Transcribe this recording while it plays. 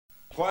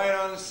Quiet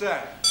on the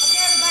set. Okay,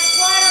 everybody,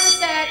 quiet on the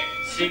set.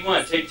 Scene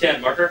 1, take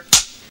 10, marker.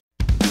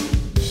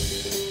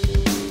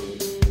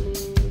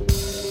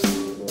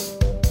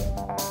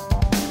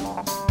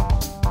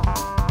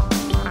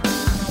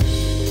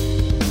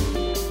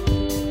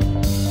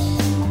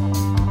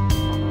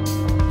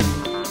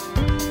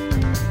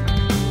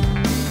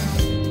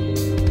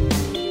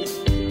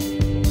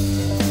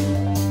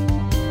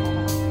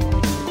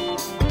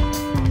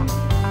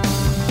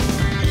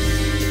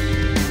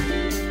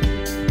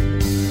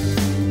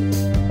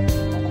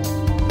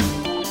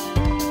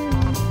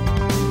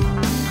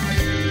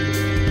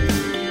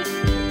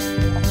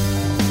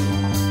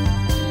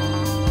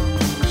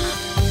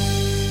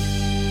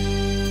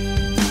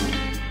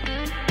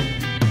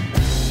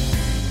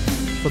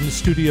 From the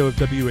studio of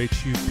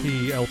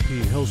WHUP LP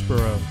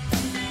Hillsborough,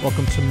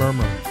 welcome to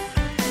Murmur.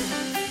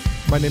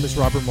 My name is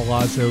Robert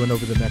Milazzo, and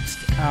over the next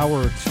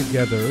hour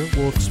together,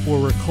 we'll explore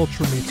where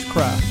culture meets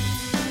craft.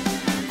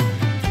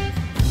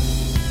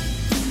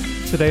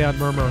 Today on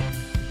Murmur,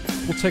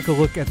 we'll take a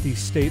look at the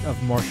state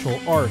of martial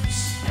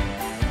arts.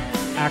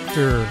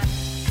 Actor,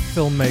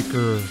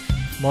 filmmaker,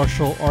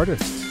 martial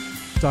artist,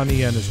 Donnie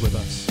Yen is with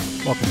us.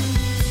 Welcome.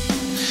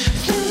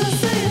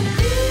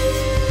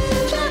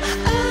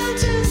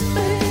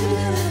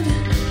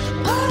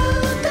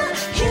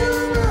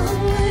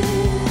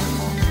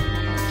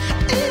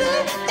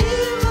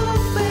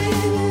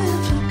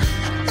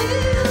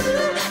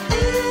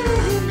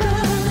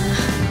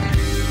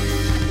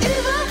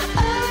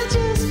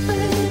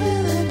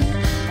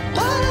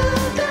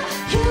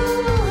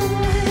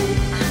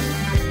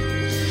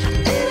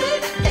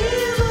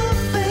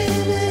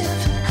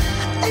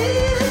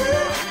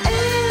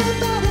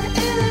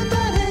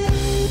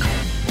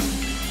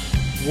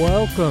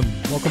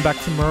 Welcome back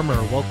to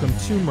Murmur. Welcome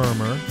to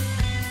Murmur.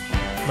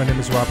 My name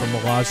is Robert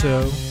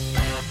Milazzo.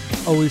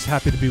 Always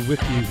happy to be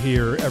with you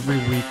here every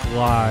week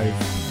live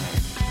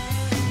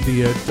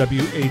via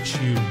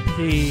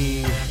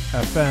WHUP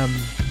FM.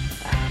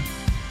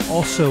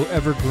 Also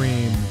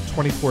Evergreen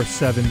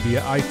 24/7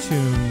 via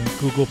iTunes,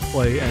 Google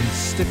Play, and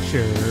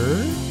Stitcher.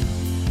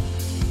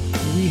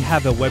 We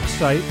have a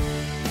website,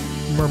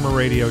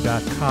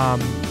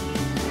 murmurradio.com.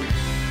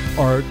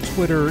 Our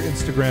Twitter,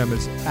 Instagram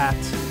is at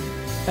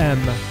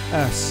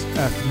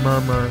MSF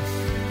Murmur.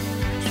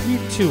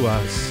 Tweet to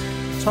us,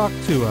 talk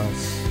to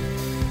us,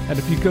 and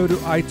if you go to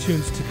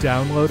iTunes to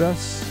download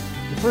us,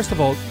 first of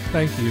all,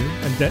 thank you,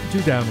 and do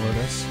download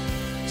us.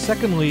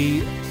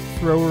 Secondly,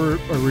 throw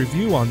a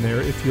review on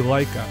there if you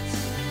like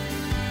us.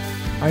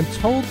 I'm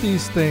told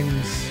these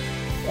things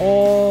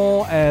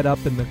all add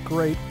up in the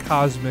great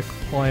cosmic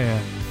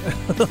plan.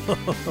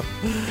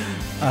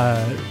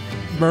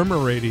 Murmur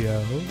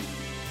Radio.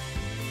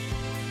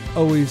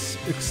 Always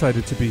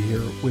excited to be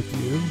here with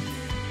you.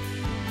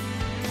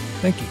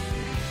 Thank you.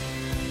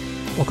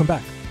 Welcome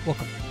back.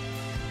 Welcome.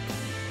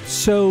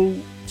 So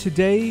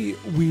today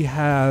we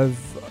have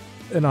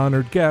an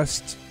honored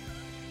guest,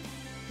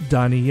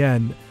 Donnie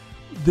Yen.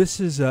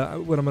 This is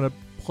what I'm going to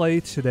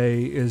play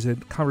today is a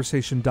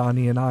conversation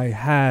Donnie and I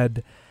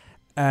had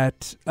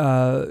at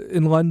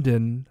in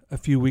London a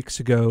few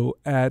weeks ago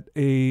at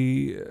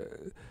a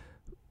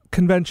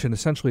convention,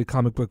 essentially a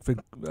comic book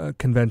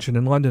convention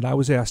in London. I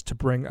was asked to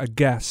bring a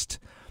guest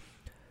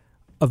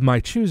of my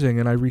choosing,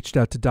 and I reached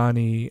out to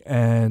Donnie,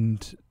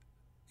 and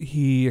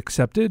he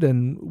accepted,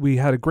 and we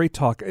had a great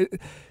talk.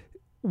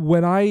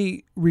 When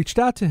I reached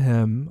out to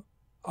him,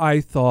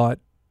 I thought,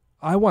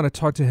 I want to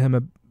talk to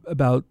him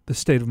about the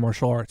state of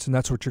martial arts, and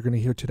that's what you're going to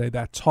hear today,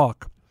 that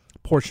talk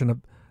portion of,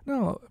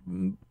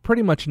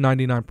 pretty much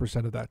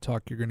 99% of that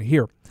talk you're going to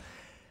hear.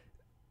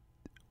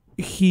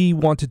 He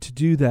wanted to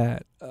do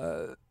that,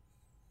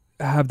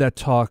 have that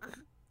talk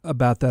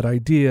about that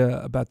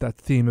idea, about that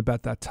theme,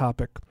 about that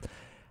topic.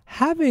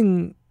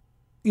 Having,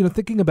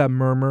 thinking about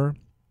Murmur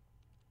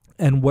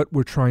and what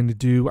we're trying to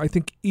do, I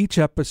think each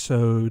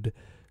episode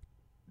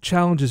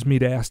challenges me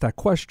to ask that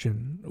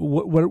question.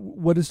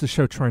 What is the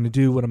show trying to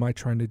do? What am I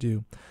trying to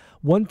do?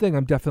 One thing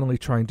I'm definitely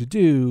trying to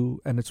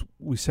do, and it's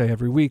we say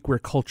every week, where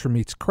culture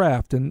meets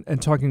craft,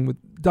 and talking with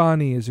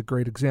Donnie is a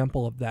great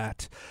example of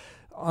that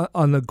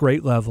on a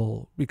great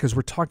level, because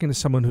we're talking to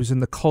someone who's in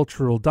the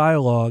cultural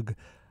dialogue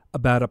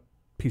about a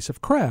piece of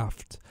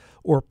craft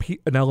or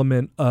an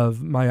element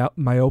of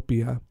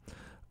myopia,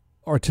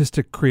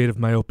 artistic, creative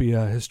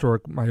myopia,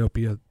 historic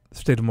myopia,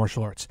 state of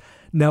martial arts.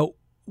 Now,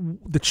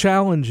 the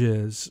challenge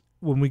is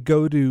when we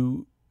go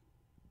to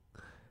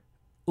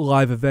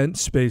live event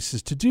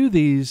spaces to do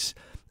these,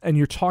 and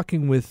you're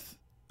talking with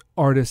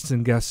artists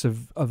and guests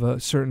of a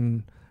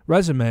certain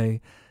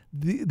resume,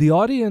 the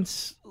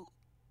audience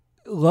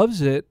loves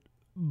it,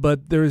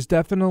 but there's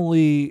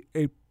definitely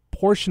a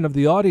portion of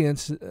the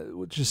audience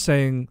which is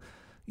saying,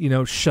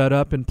 shut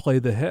up and play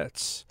the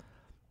hits.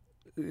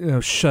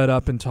 Shut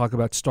up and talk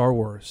about Star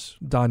Wars.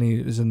 Donnie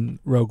is in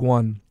Rogue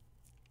One.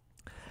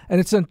 And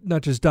it's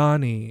not just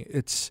Donnie,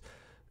 it's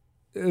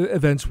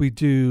events we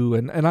do,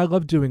 and I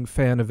love doing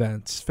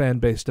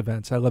fan-based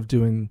events. I love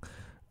doing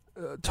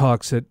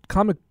talks at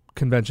comic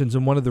conventions,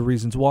 and one of the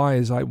reasons why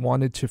is I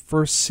wanted to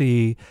first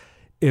see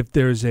if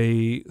there's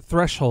a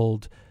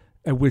threshold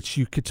at which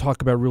you could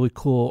talk about really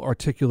cool,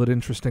 articulate,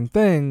 interesting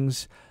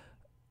things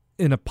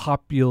in a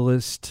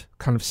populist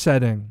kind of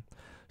setting.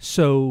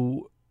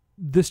 So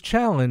this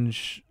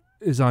challenge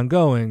is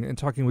ongoing, and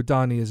talking with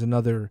Donnie is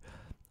another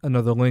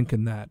link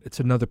in that. It's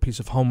another piece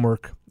of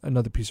homework,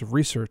 another piece of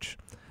research.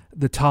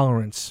 The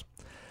tolerance.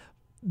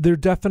 There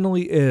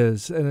definitely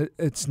is, and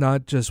it's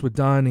not just with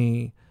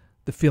Donnie.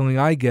 The feeling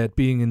I get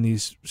being in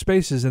these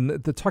spaces, and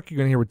the talk you're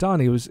going to hear with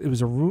Donnie, it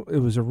was a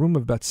room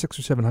of about 600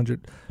 or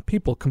 700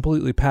 people,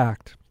 completely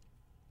packed.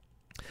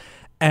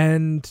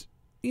 And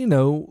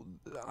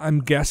I'm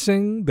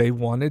guessing they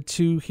wanted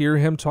to hear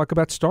him talk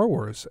about Star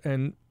Wars,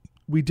 and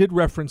we did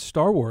reference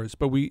Star Wars,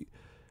 but we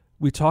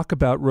talk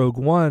about Rogue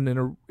One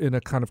in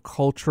a kind of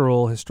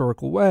cultural,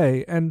 historical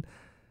way, and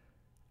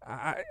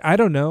I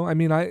don't know. I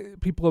mean,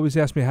 people always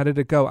ask me, how did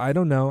it go? I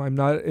don't know. I'm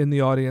not in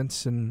the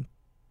audience, and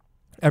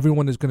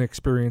everyone is going to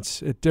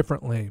experience it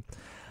differently.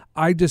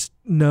 I just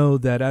know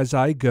that as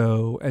I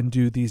go and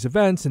do these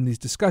events and these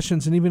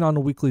discussions, and even on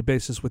a weekly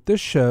basis with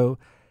this show,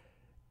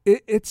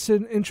 it's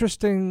an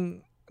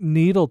interesting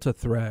needle to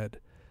thread.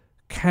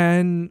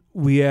 Can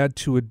we add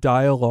to a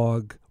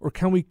dialogue, or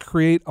can we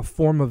create a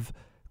form of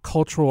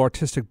cultural,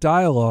 artistic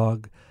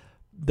dialogue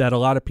that a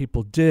lot of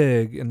people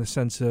dig, in the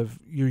sense of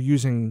you're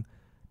using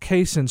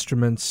case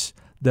instruments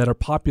that are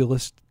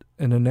populist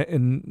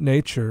in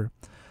nature,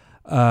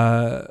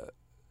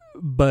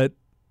 but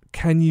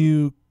can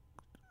you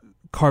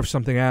carve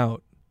something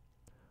out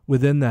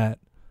within that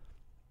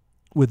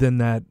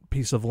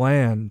piece of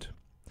land?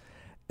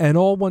 And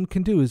all one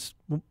can do is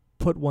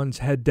put one's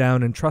head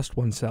down and trust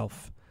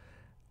oneself.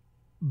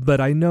 But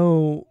I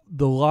know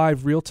the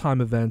live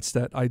real-time events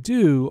that I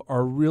do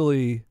are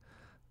really,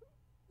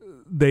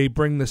 they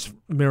bring this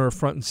mirror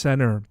front and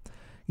center.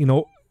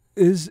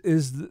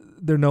 Is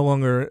there no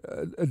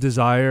longer a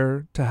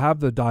desire to have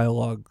the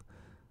dialogue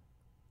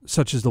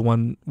such as the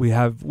one we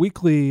have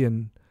weekly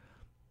and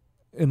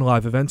in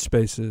live event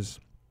spaces?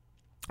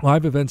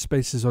 Live event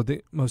spaces are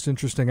the most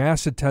interesting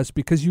acid test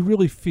because you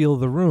really feel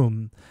the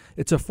room.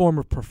 It's a form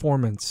of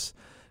performance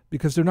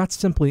because they're not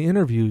simply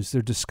interviews;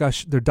 they're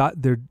discussion.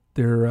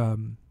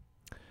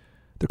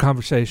 They're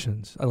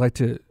conversations. I like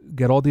to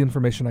get all the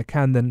information I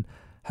can, then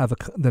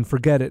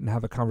forget it and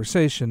have a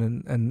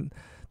conversation. And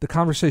the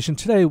conversation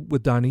today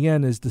with Donnie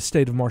Yen is the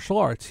state of martial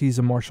arts. He's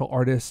a martial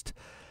artist.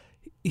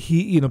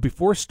 He,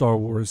 before Star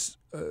Wars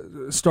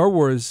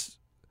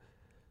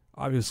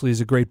obviously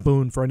is a great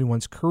boon for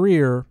anyone's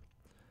career.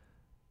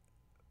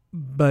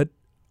 But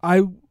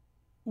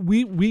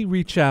we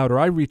reach out, or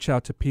I reach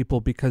out to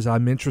people because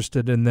I'm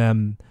interested in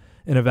them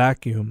in a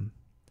vacuum,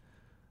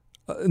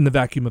 in the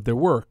vacuum of their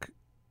work.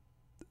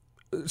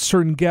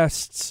 Certain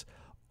guests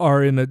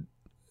are in a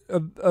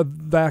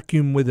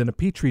vacuum within a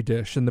petri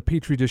dish, and the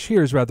petri dish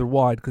here is rather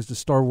wide because the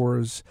Star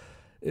Wars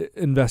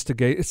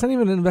it's not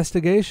even an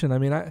investigation. I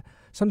mean,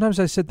 sometimes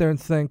I sit there and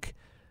think,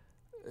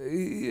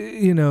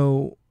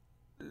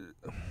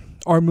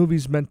 are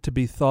movies meant to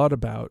be thought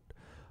about?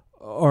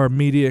 Are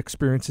media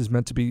experiences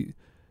meant to be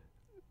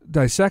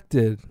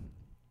dissected?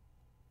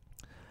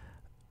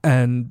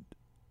 And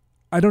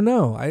I don't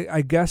know.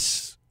 I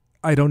guess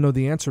I don't know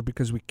the answer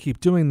because we keep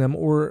doing them,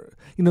 or,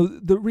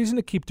 the reason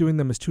to keep doing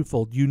them is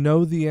twofold.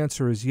 The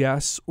answer is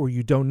yes, or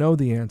you don't know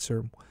the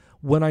answer.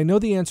 When I know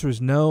the answer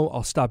is no,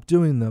 I'll stop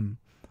doing them.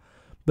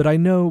 But I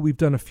know we've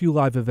done a few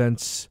live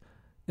events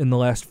in the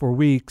last 4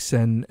 weeks,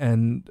 and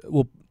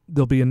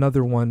there'll be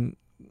another one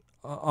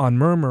on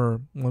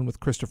Murmur, one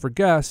with Christopher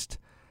Guest,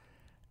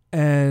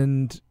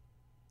 and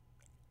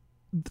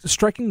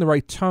striking the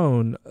right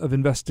tone of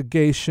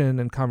investigation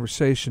and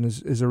conversation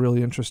is a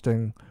really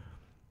interesting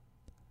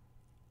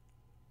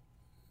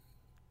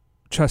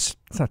chess.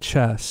 It's not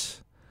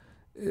chess.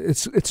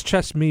 It's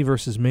chess me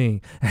versus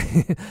me.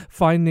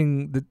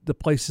 Finding the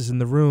places in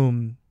the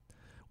room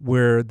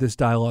where this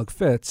dialogue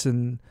fits.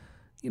 And,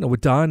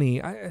 with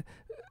Donnie,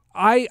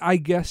 I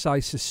guess I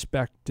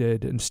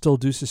suspected and still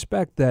do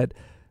suspect that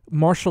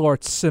martial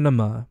arts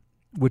cinema,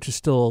 which is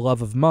still a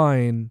love of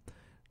mine,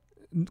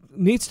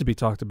 needs to be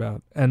talked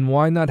about. And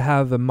why not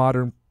have a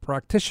modern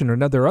practitioner?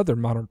 Now, there are other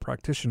modern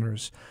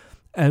practitioners.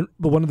 But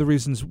one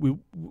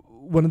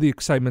of the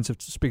excitements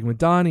of speaking with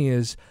Donnie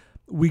is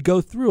we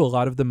go through a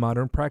lot of the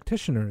modern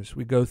practitioners.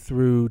 We go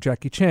through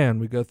Jackie Chan.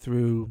 We go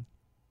through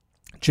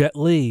Jet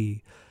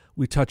Li.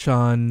 We touch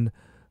on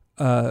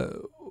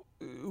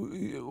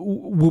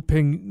Wu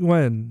Ping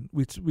Wen.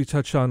 We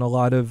touch on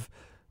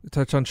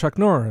Chuck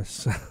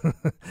Norris.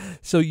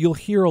 So you'll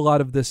hear a lot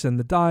of this in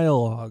the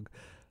dialogue.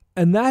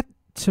 And that,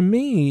 to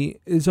me,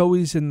 is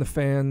always in the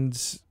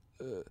fans'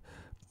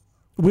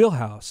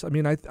 wheelhouse. I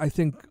mean, I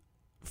think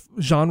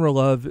genre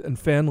love and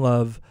fan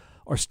love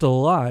are still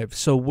alive.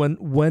 So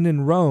when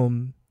in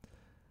Rome,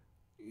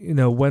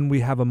 when we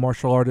have a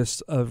martial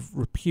artist of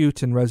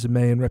repute and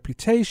resume and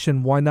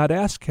reputation, why not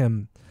ask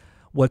him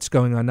what's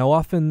going on? Now,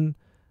 often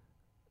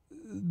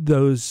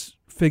those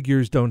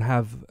figures don't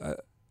have a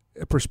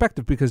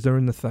perspective because they're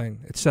in the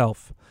thing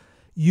itself.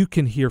 You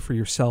can hear for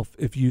yourself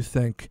if you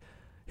think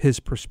his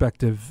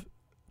perspective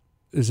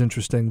is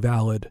interesting,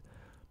 valid,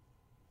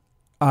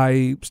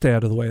 I stay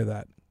out of the way of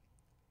that.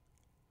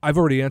 I've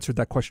already answered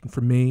that question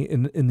for me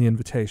in the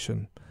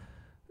invitation.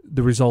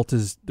 The result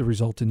is the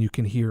result, and you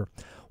can hear.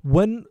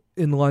 When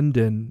in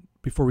London,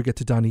 before we get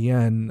to Donnie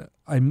Yen,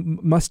 I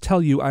must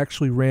tell you, I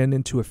actually ran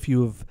into a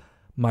few of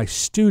my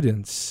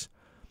students,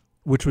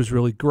 which was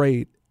really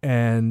great.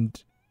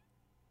 And,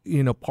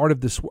 part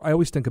of this, I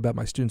always think about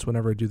my students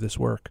whenever I do this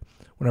work,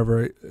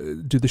 whenever I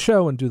do the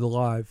show and do the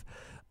live.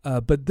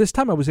 But this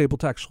time I was able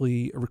to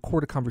actually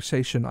record a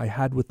conversation I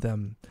had with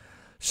them.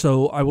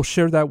 So I will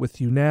share that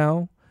with you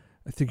now.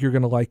 I think you're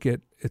going to like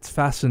it. It's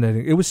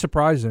fascinating. It was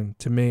surprising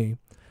to me.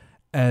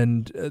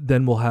 And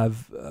then we'll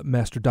have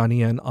Master Donnie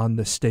Yen on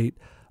the state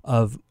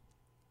of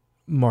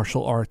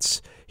martial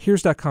arts.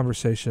 Here's that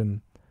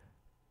conversation.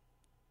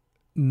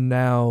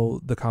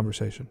 Now the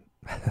conversation.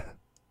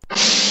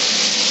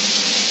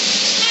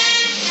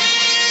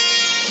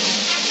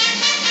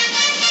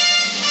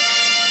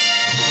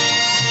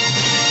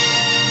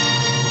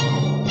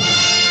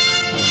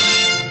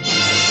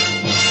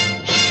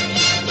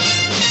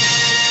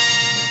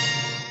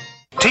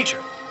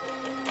 Teacher,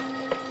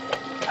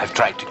 I've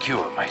tried to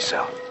cure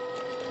myself,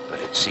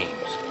 but it seems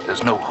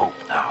there's no hope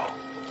now.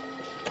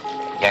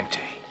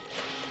 Yangte,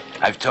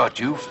 I've taught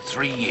you for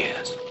 3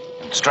 years,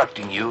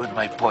 instructing you in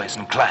my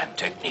poison clan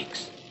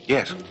techniques.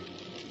 Yes.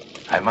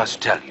 I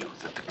must tell you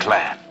that the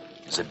clan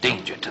is a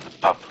danger to the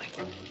public.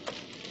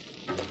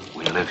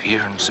 We live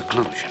here in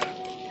seclusion,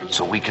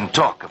 so we can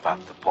talk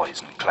about the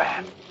poison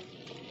clan.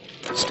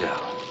 Still,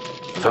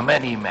 for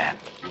many men,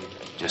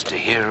 just to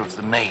hear of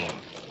the name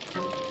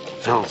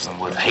fills them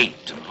with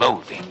hate and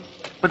loathing.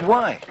 But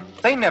why?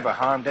 They never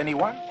harmed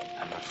anyone.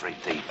 I'm afraid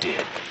they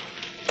did.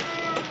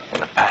 In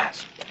the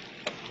past,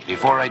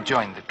 before I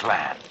joined the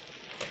clan.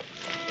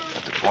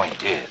 But the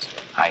point is,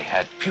 I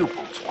had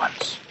pupils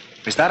once.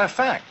 Is that a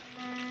fact?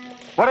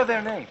 What are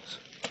their names?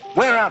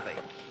 Where are they?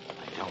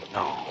 I don't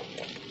know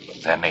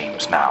their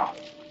names now.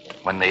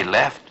 When they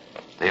left,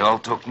 they all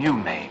took new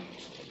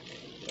names,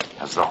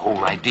 as the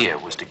whole idea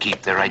was to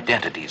keep their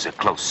identities a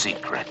close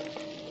secret.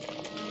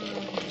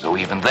 So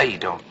even they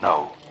don't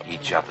know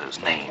each other's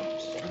names.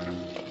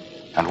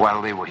 And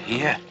while they were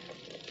here,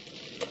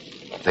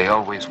 they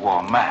always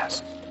wore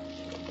masks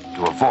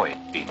to avoid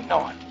being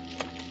known.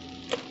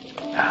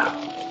 Now,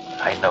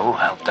 I know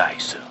I'll die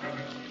soon.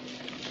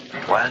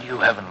 While you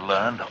haven't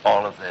learned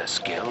all of their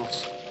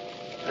skills,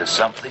 there's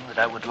something that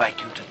I would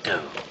like you to do.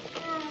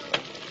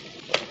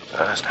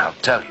 First, I'll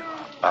tell you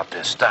about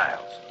their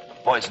styles, the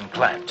poison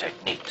clan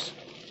techniques,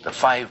 the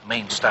 5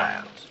 main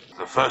styles.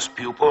 The first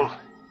pupil,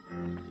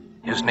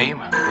 his name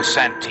was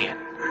Santian.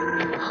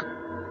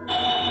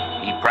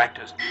 He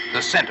practiced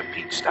the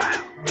centipede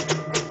style.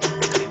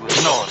 He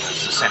was known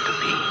as the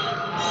centipede.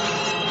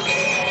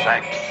 In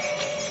fact,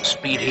 the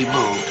speed he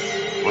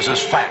moved was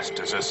as fast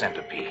as a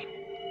centipede.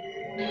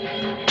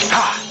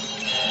 Ha!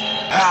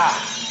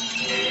 Ha!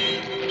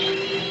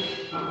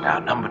 Now,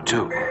 number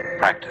 2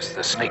 practiced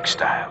the snake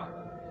style.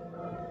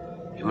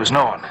 He was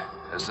known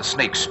as the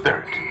snake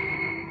spirit.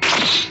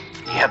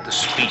 He had the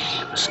speed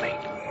of a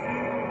snake.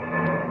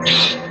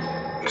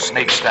 The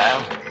snake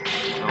style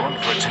is known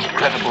for its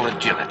incredible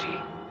agility.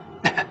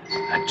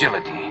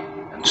 Agility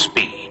and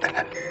speed.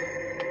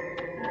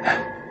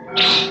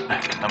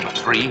 Number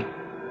 3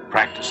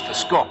 practiced the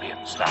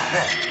scorpion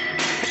style.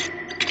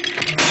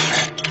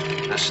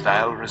 This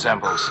style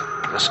resembles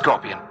the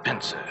scorpion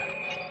pincer.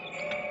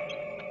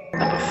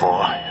 Number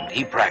 4, and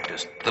he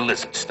practiced the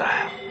lizard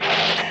style.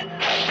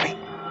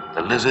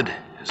 The lizard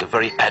is a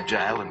very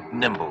agile and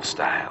nimble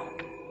style,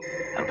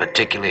 and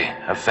particularly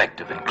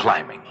effective in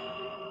climbing.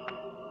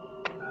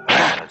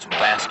 When it's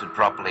mastered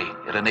properly,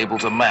 it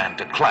enables a man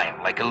to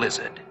climb like a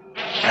lizard.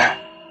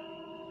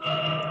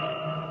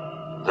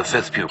 The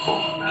 5th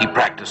pupil, he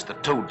practiced the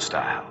toad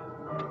style.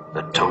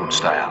 The toad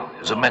style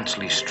is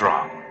immensely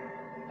strong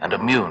and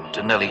immune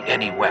to nearly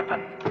any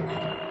weapon.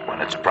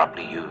 When it's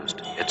properly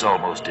used, it's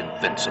almost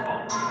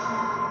invincible.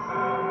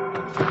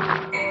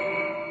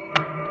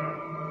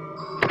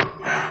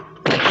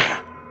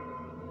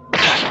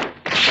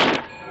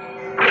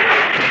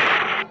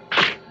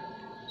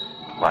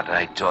 What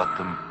I taught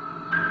them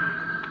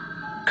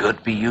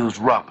could be used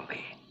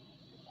wrongly,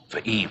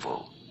 for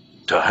evil,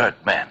 to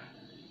hurt men.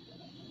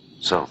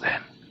 So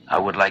then, I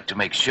would like to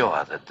make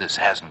sure that this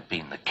hasn't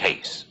been the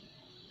case,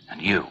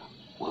 and you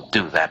will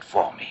do that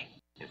for me.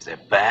 If they're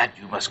bad,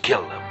 you must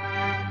kill them.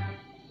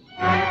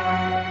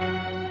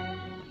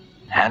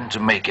 And to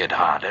make it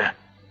harder,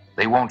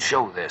 they won't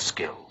show their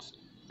skills.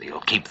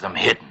 They'll keep them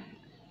hidden,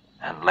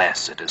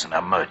 unless it is an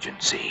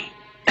emergency.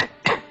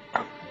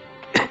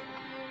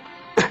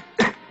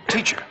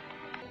 Teacher,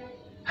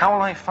 how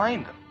will I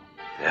find them?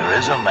 There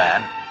is a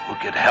man who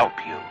could help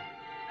you.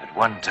 At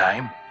one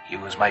time, he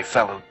was my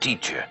fellow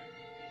teacher,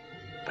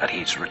 but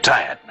he's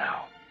retired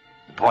now.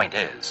 The point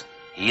is,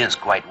 he is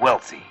quite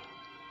wealthy,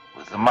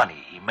 with the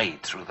money he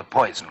made through the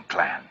Poison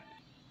Clan.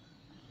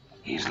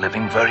 He's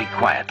living very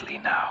quietly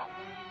now,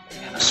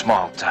 in a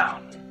small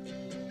town,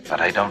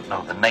 but I don't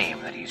know the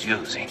name that he's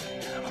using,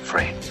 I'm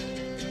afraid.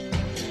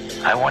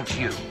 I want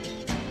you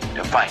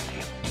to find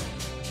him.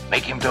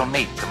 Make him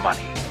donate the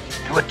money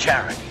to a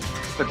charity.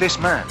 But this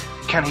man,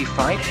 can he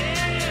fight?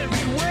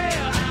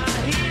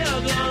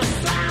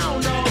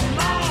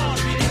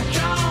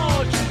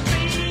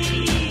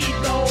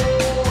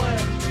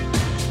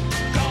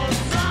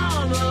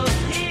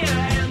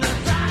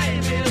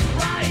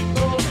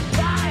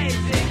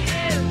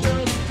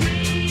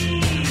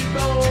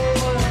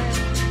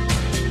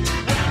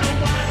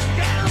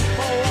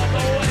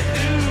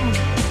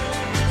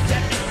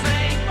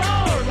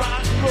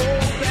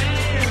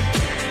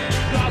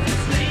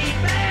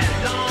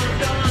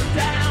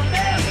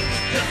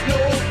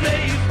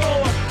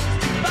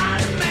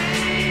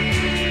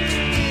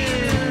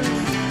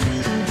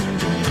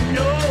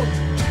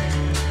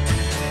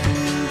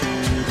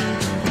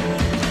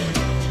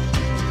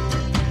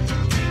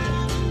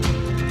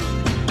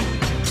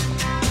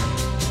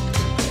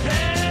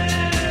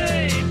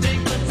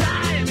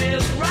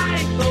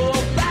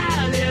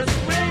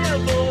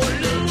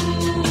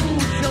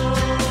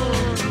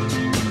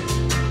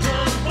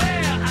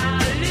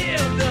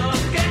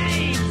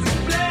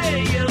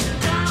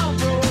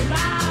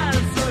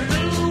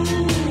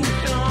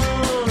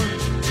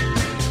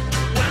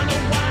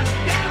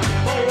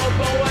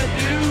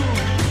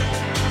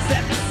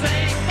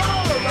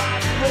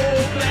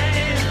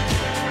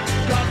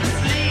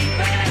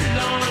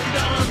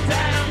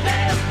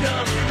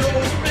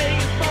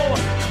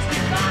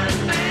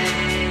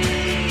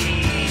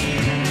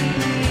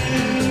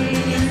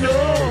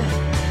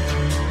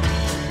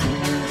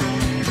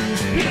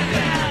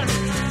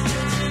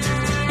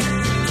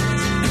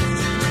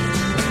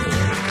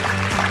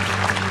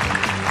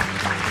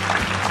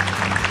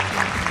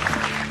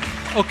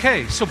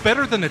 Okay, so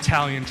better than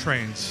Italian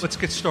trains. Let's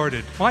get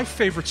started. My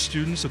favorite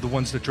students are the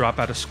ones that drop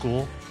out of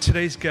school.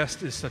 Today's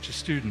guest is such a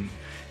student.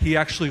 He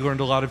actually learned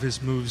a lot of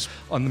his moves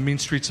on the mean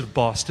streets of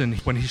Boston.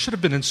 When he should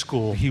have been in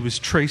school, he was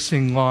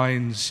tracing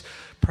lines,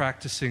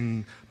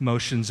 practicing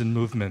motions and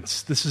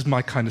movements. This is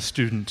my kind of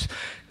student.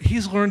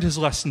 He's learned his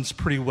lessons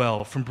pretty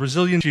well, from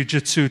Brazilian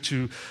Jiu-Jitsu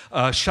to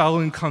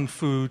Shaolin Kung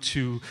Fu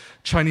to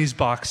Chinese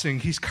boxing.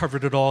 He's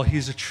covered it all.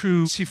 He's a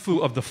true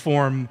Sifu of the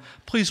form.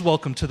 Please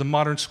welcome to the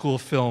Modern School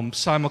of Film,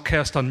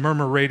 simulcast on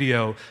Murmur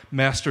Radio,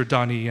 Master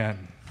Donnie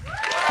Yen.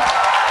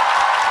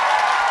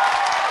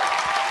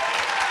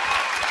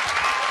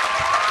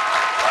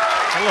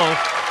 Hello.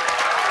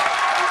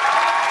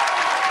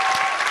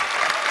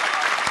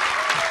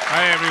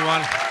 Hi,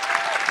 everyone.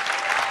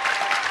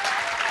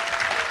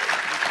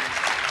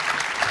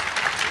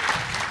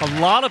 A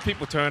lot of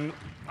people turned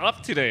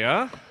up today,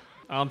 huh?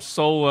 I'm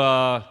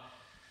so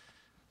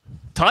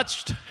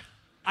touched.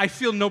 I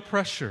feel no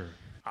pressure.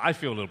 I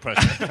feel a little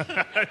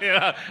pressure.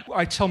 Yeah.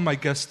 I tell my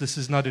guests this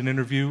is not an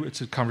interview, it's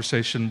a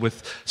conversation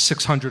with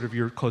 600 of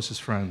your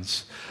closest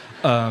friends.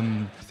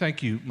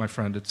 Thank you, my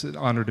friend. It's an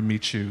honor to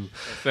meet you.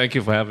 Thank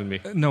you for having me.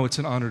 No, it's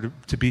an honor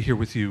to be here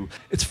with you.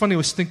 It's funny, I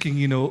was thinking,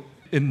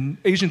 in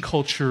Asian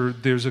culture,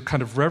 there's a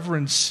kind of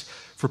reverence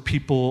for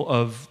people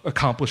of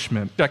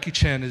accomplishment. Jackie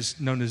Chan is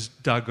known as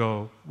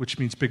Dago, which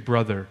means big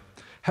brother.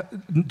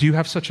 Do you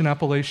have such an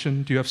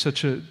appellation? Do you have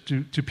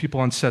do people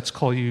on sets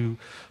call you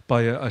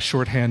by a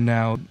shorthand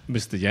now?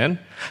 Mr. Yen?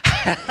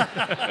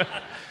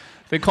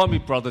 They call me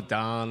Brother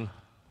Don.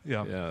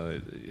 Yeah.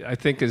 I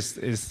think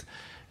it's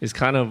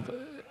kind of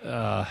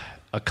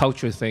a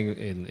culture thing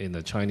in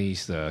the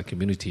Chinese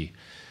community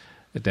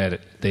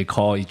that they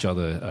call each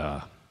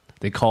other,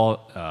 they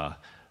call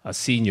a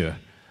senior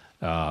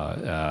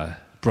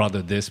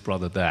brother this,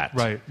 brother that.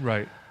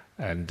 Right.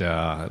 And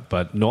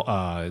but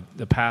no,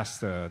 the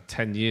past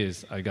 10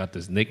 years, I got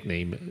this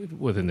nickname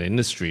within the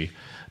industry.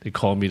 They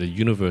call me the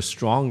universe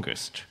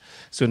strongest.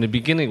 So in the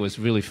beginning, it was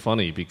really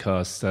funny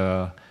because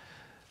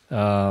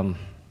some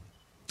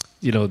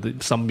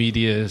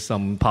media,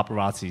 some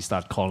paparazzi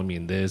start calling me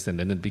in this, and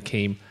then it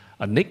became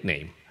a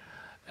nickname.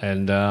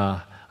 And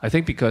I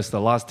think because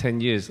the last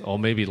 10 years, or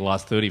maybe the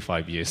last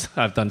 35 years,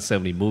 I've done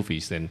 70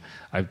 movies, and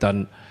I've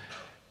done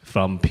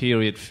from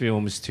period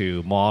films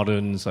to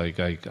moderns. I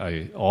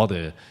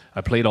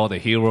played all the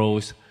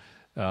heroes.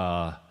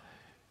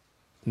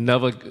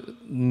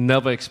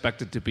 Never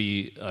expected to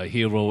be a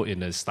hero in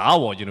the Star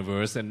Wars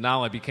universe, and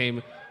now I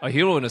became a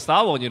hero in the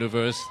Star Wars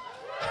universe.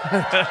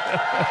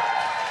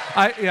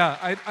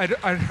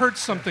 I heard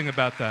something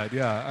about that.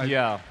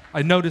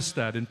 I noticed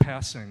that in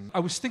passing. I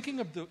was thinking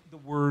of the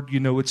word,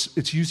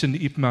 it's used in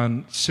the Ip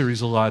Man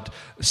series a lot,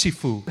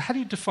 Sifu. How do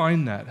you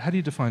define that?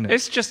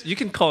 It's just, you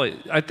can call it,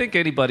 I think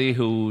anybody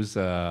who's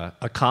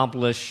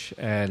accomplished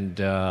and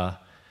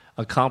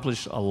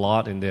accomplished a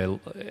lot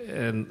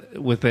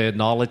with their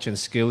knowledge and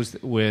skills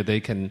where they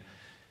can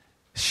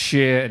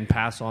share and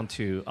pass on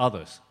to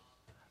others.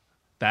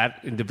 That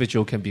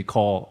individual can be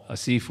called a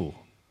Sifu.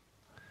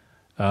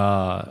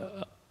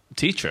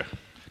 Teacher.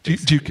 Do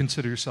you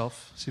consider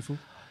yourself Sifu?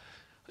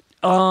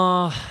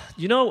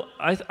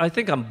 I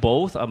think I'm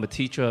both. I'm a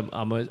teacher,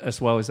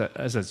 as well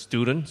as a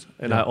student,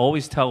 and I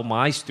always tell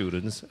my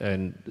students,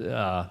 and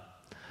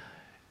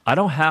I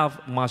don't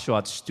have martial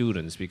arts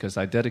students because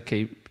I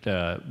dedicate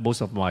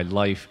most of my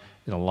life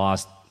in the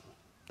last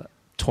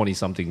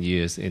 20-something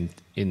years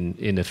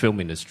in the film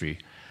industry.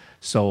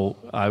 So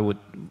I would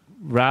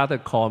rather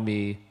call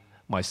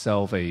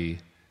myself a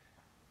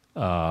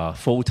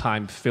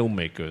full-time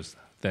filmmaker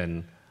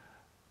and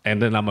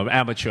then I'm an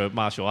amateur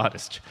martial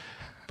artist.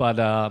 But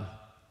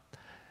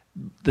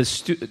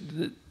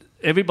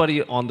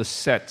everybody on the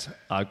set,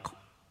 I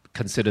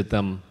consider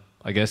them,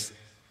 I guess,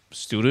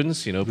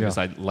 students, because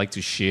I like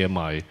to share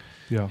my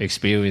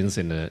experience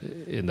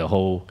in the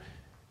whole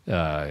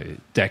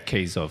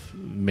decades of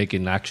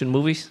making action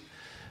movies.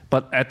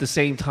 But at the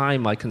same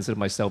time, I consider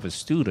myself a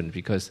student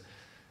because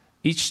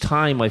each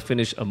time I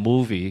finish a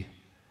movie,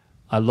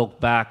 I look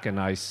back and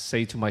I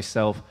say to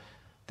myself,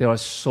 there are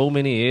so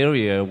many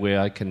areas where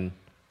I can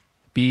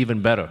be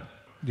even better.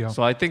 Yeah.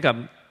 So I think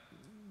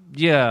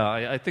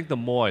I think the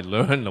more I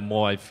learn, the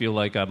more I feel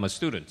like I'm a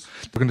student.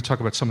 We're going to talk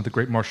about some of the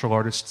great martial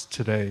artists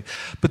today,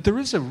 but there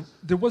was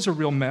a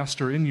real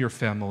master in your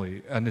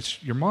family,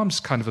 and your mom's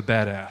kind of a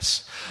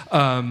badass.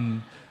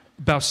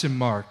 Bao Sim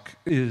Mark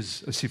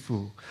is a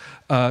sifu.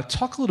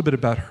 Talk a little bit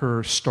about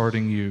her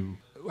starting you.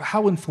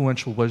 How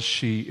influential was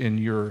she in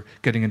your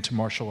getting into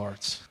martial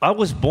arts? I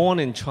was born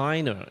in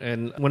China,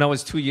 and when I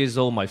was 2 years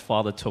old, my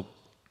father took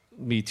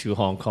me to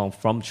Hong Kong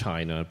from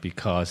China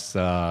because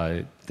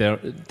that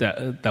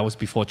was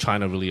before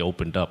China really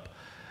opened up.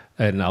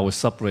 And I was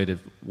separated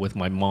with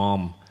my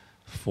mom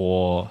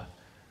for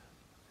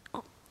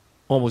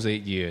almost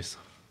 8 years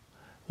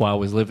while I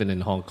was living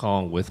in Hong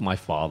Kong with my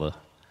father.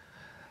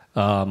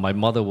 My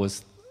mother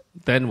was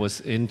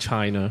in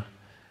China,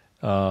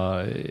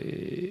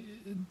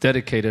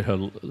 dedicated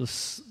her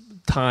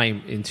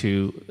time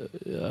into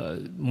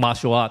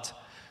martial arts.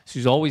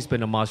 She's always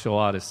been a martial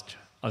artist.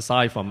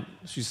 Aside from,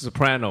 she's a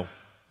soprano.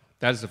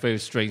 That is a very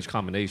strange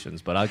combination,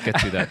 but I'll get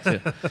to that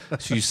too.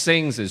 She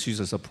sings and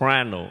she's a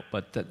soprano,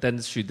 but then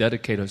she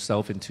dedicated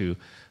herself into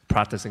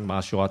practicing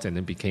martial arts and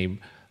then became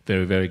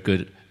very, very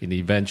good. And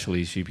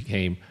eventually she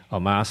became a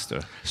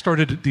master.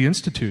 Started at the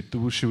Institute, the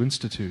Wushu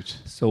Institute.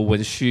 So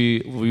when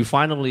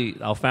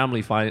our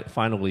family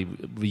finally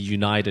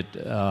reunited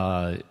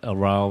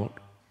around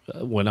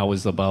when I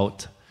was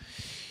about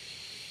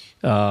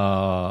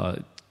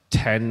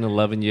 10,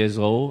 11 years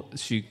old,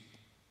 she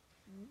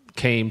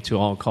came to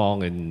Hong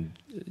Kong and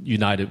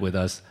united with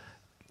us.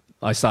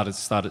 I started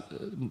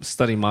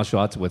studying martial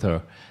arts with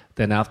her.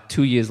 Then after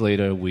 2 years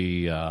later,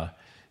 we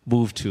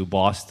moved to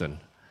Boston.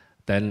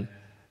 Then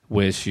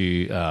where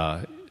she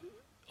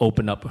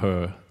opened up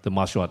the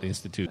Martial Arts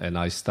Institute, and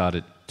I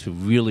started to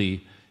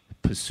really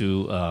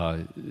pursue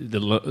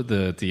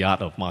the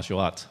art of martial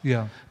arts.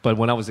 Yeah. But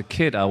when I was a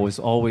kid, I was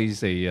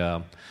always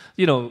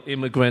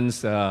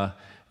immigrants.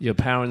 Your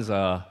parents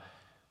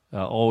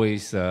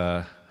always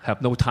have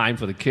no time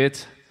for the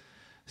kids.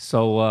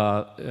 So,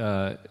 all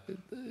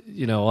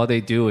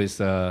they do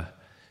is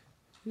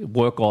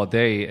work all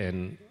day.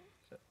 And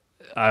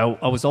I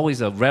was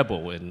always a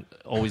rebel and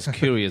always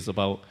curious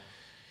about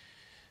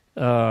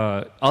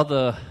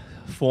other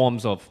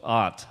forms of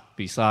art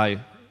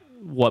besides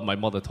what my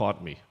mother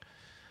taught me.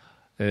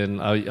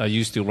 And I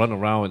used to run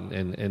around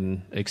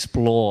and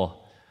explore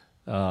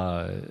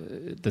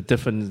the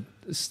different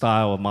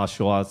style of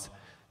martial arts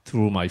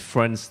through my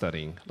friends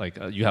studying. Like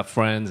you have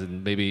friends,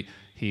 and maybe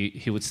he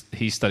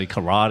studied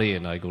karate,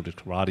 and I go to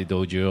karate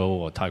dojo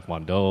or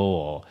taekwondo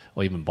or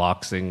even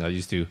boxing. I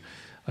used to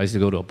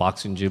go to a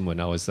boxing gym when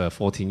I was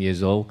 14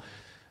 years old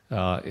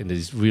in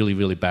these really,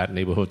 really bad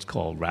neighborhoods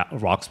called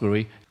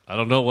Roxbury. I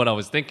don't know what I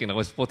was thinking. I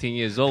was 14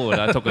 years old,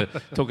 and I took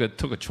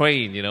a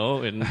train,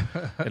 and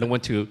I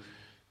went to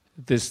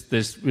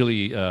this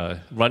really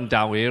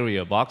run-down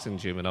area boxing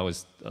gym, and I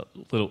was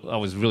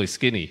really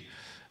skinny,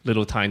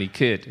 little tiny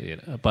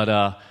kid. But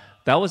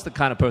that was the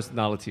kind of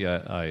personality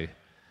I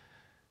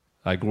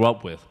grew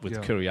up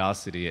with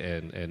curiosity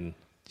and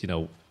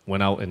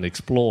went out and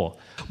explored.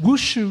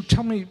 Wushu,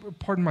 tell me,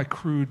 pardon my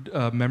crude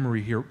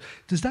memory here,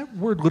 does that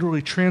word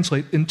literally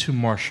translate into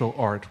martial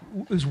art?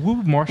 Is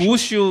Wu martial?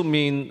 Wushu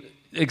mean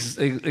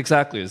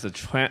exactly, it's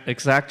the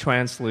exact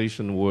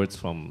translation words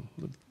from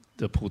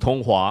the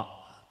Putonghua,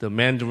 the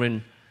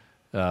Mandarin,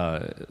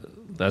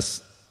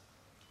 that's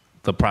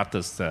the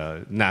practiced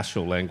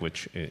national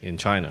language in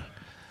China.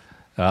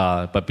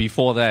 But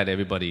before that,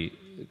 everybody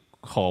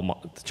called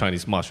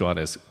Chinese martial art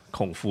as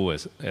Kung Fu,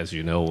 as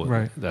you know.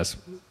 Right. That's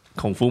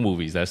Kung Fu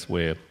movies, that's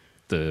where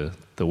the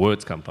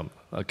words come from,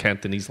 a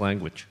Cantonese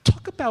language.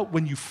 Talk about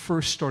when you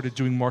first started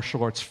doing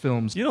martial arts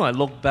films. I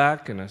look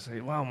back and I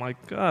say, wow, my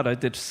God, I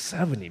did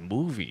 70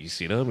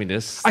 movies, I mean,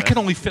 I can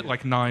only fit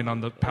like 9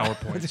 on the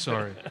PowerPoint,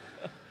 sorry.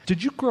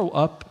 Did you grow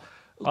up?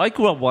 I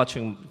grew up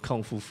watching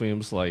Kung Fu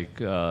films like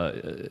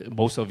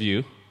most of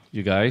you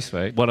guys,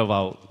 right? One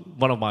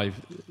of my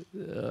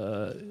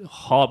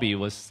hobby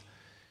was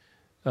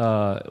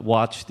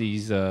watch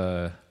these,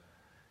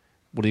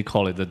 what do you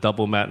call it, the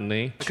double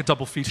matinee? Like a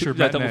double feature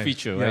matinee. Double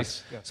feature, right?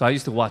 Yes. So I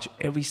used to watch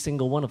every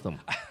single one of them.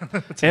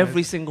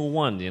 Every single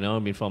one, I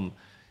mean, from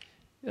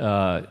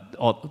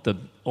all the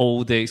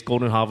old days,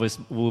 Golden Harvest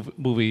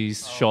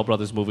movies, Shaw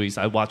Brothers movies.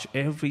 I watch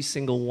every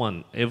single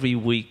one every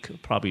week,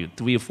 probably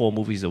 3 or 4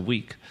 movies a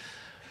week,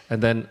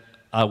 and then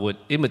I would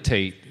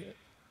imitate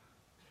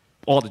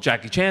all the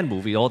Jackie Chan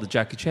movie, all the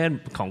Jackie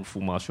Chan kung fu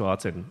martial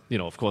arts, and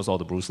of course, all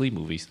the Bruce Lee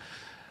movies.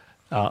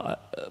 I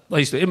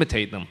used to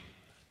imitate them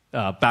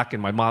back in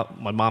my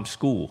mom's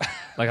school.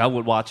 Like I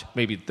would watch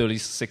maybe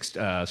 36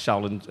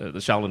 Shaolin, the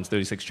Shaolin's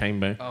 36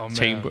 chamber, and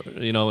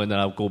then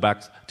I would go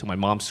back to my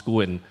mom's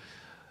school and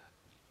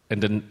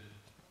then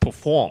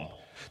perform.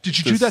 Did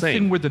you do that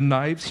thing where the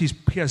knives? He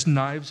has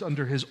knives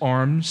under his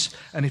arms,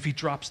 and if he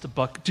drops the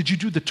buck, did you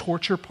do the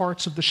torture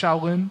parts of the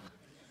Shaolin?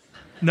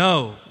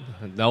 No.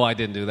 No, I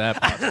didn't do that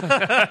part.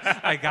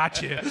 I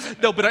got you.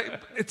 No,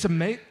 but it's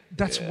amazing.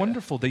 That's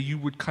wonderful that you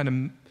would kind of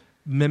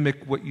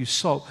mimic what you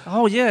saw.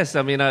 Oh yes,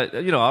 I mean,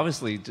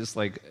 obviously, just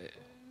like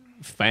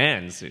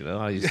fans,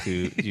 I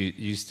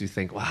used to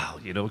think, wow,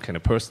 can a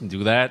person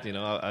do that?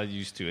 I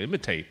used to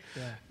imitate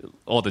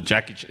all the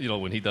Jackie,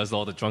 when he does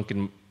all the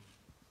drunken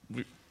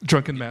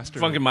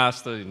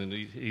master, and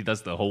he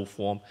does the whole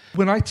form.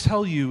 When I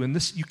tell you, and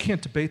this you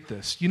can't debate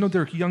this,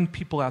 there are young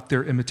people out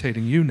there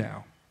imitating you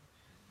now.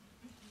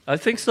 I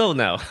think so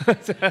now.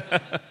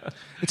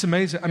 It's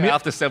amazing. I mean,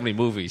 after 70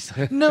 movies.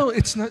 No,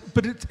 it's not.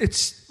 But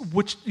it's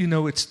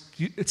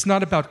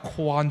not about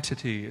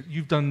quantity.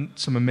 You've done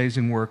some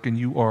amazing work, and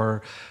you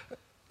are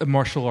a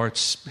martial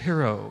arts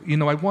hero.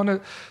 I want to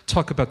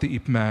talk about the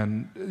Ip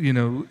Man.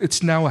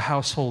 It's now a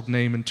household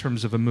name in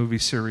terms of a movie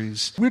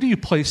series. Where do you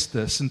place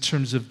this in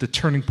terms of the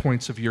turning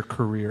points of your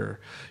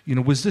career?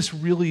 Was this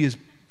really as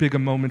big a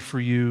moment for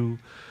you?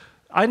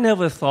 I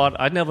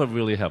never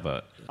really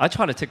have I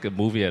try to take a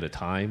movie at a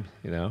time,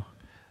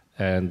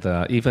 and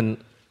even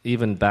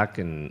back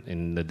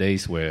in the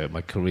days where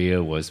my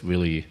career was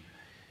really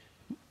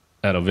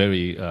at a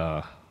very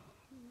at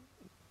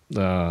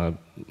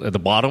the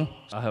bottom.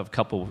 I have a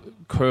couple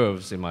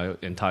curves in my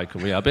entire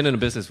career. I've been in the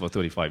business for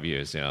 35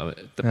 years.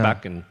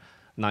 Back in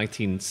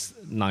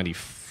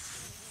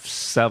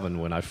 1997,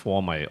 when I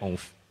formed my own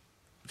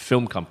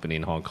film company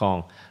in Hong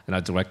Kong, and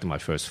I directed my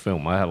first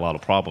film, I had a lot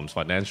of problems,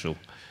 financial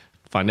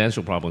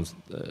problems,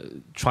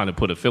 trying to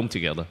put a film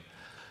together.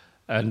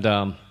 And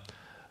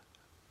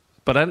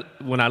but then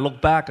when I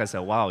look back, I said,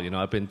 wow,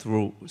 I've been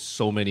through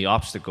so many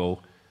obstacles,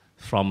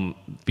 from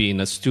being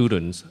a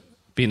student,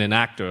 being an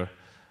actor,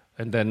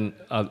 and then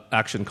an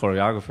action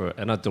choreographer,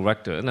 and a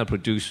director, and a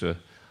producer.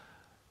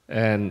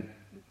 And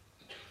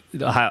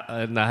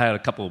I had a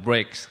couple of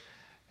breaks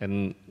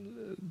and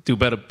do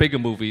bigger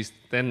movies.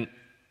 Then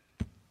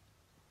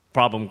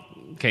problem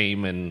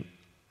came, and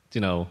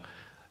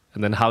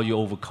and then how you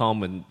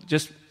overcome, and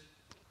just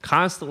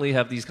constantly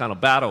have these kind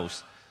of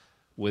battles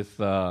with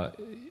the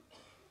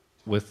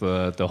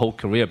whole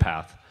career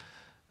path.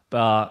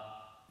 But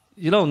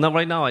now,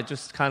 right now, I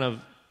just kind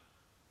of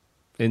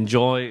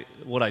enjoy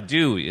what I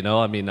do.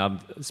 I mean,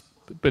 it's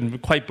been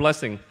quite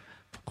blessed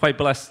for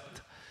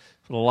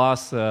the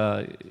last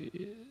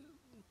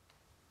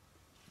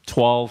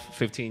 12,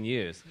 15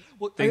 years.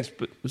 Well,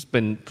 it's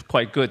been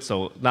quite good.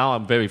 So now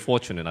I'm very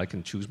fortunate. I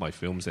can choose my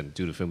films and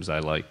do the films I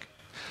like.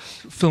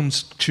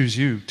 Films choose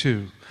you,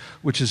 too,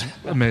 which is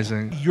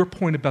amazing. Your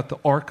point about the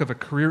arc of a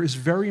career is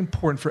very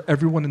important for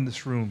everyone in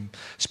this room,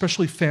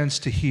 especially fans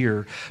to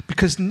hear,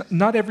 because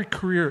no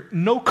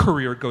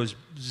career goes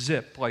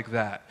zip like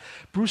that.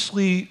 Bruce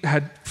Lee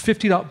had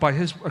 $50, by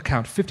his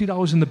account,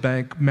 $50 in the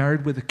bank,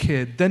 married with a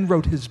kid, then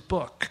wrote his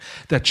book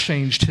that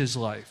changed his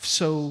life.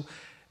 So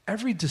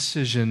every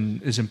decision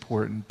is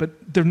important,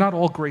 but they're not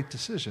all great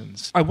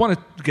decisions. I want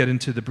to get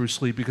into the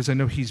Bruce Lee because I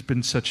know he's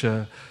been such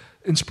a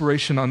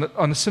inspiration on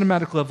a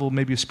cinematic level,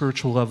 maybe a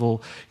spiritual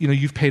level.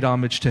 You've paid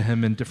homage to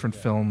him in different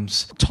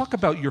films. Talk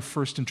about your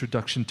first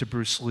introduction to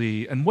Bruce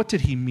Lee, and what did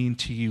he mean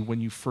to you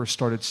when you first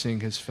started seeing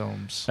his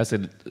films? As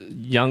a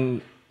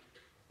young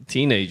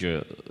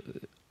teenager,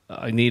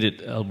 I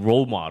needed a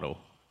role model,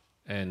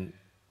 and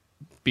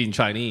being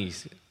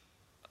Chinese,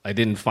 I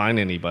didn't find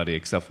anybody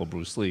except for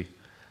Bruce Lee.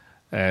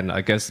 And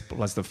I guess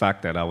plus the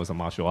fact that I was a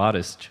martial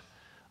artist,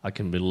 I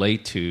can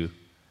relate to,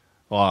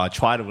 or I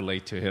try to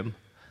relate to him.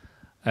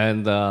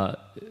 And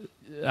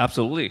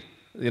absolutely,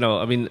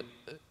 I mean,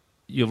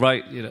 you're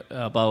right,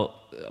 about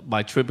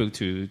my tribute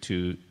to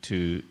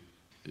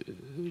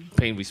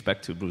paying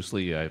respect to Bruce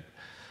Lee. You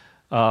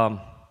got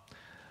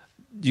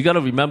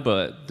to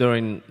remember,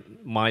 during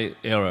my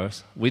era,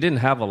 we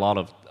didn't have a lot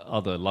of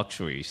other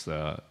luxuries.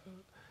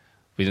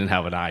 We didn't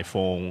have an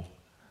iPhone.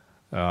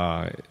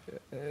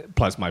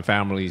 Plus, my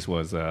family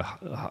was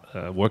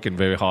working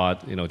very hard,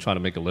 trying to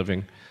make a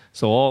living.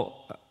 So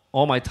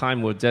all my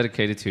time was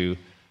dedicated to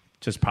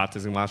just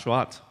practicing martial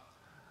arts.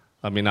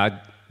 I mean, I'd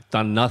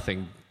done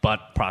nothing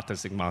but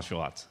practicing martial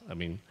arts. I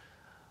mean,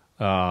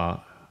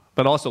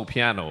 but also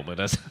piano. But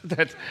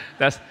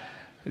that's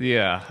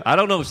yeah. I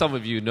don't know if some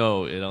of you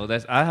know.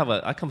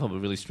 I come from a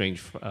really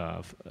strange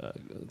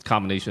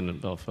combination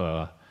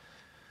of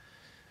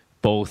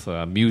both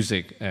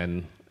music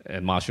and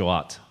martial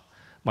arts.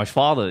 My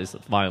father is a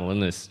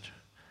violinist,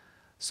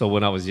 So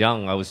when I was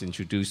young, I was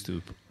introduced to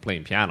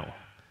playing piano.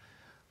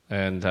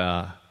 And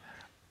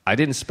I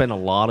didn't spend a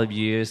lot of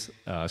years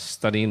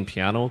studying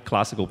piano,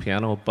 classical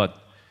piano,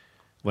 but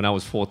when I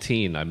was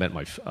 14, I met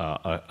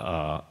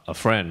a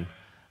friend,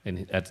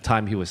 and at the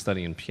time he was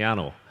studying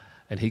piano,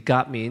 and he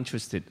got me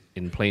interested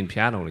in playing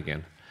piano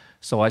again.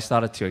 So I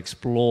started to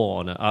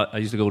explore. I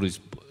used to go to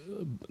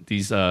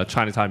these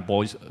Chinatown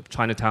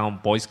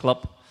boys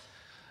club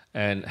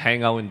and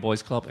hang out in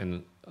boys club,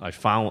 and I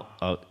found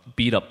a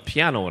beat-up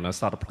piano, and I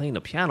started playing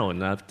the piano,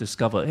 and I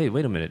discovered, hey,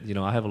 wait a minute,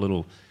 I have a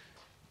little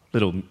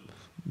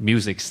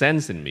music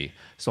sense in me.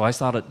 So I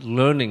started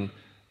learning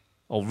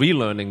or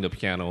relearning the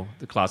piano,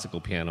 the classical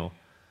piano,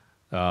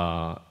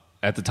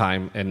 at the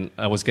time, and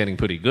I was getting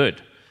pretty good.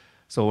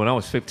 So when I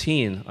was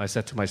 15, I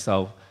said to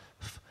myself,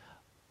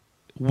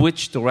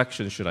 which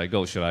direction should I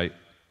go? Should I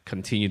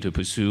continue to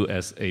pursue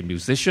as a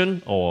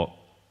musician or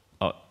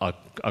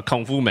a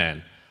kung fu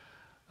man?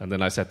 And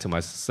then I said to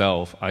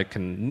myself, I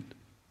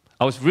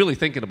was really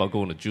thinking about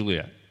going to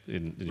Juilliard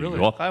in New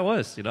York. I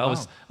was, Wow.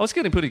 I was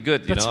getting pretty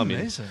good. That's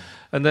amazing.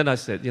 And then I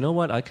said, you know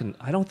what? I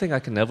don't think I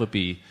can ever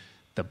be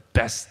the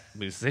best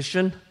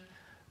musician,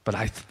 but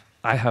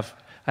I have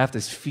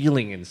this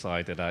feeling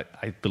inside that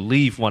I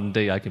believe one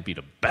day I can be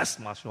the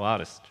best martial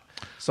artist.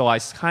 So I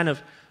kind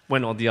of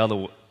went on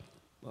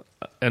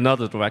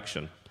another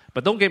direction.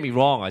 But don't get me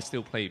wrong, I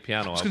still play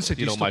piano. I was gonna say,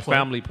 do you still my play?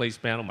 family plays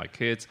piano, my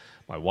kids,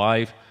 my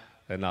wife,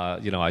 and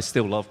I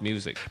still love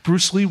music.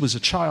 Bruce Lee was a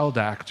child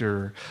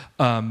actor,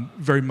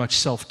 very much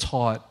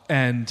self-taught.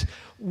 And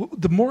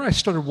the more I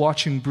started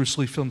watching Bruce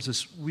Lee films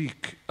this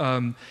week,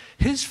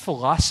 his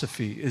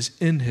philosophy is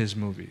in his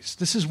movies.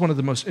 This is one of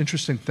the most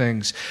interesting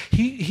things.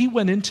 He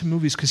went into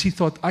movies because he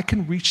thought, I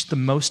can reach the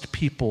most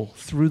people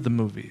through the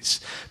movies.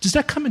 Does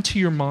that come into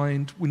your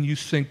mind when you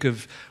think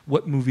of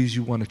what movies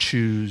you want to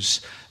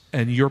choose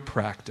and your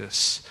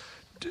practice?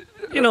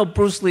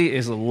 Bruce Lee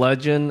is a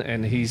legend,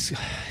 and he's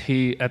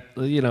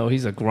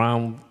a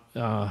ground.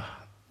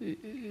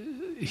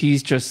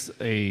 He's just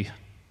an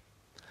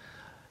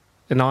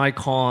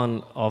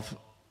icon of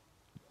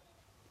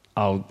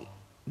our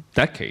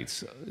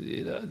decades.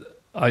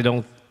 I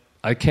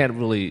can't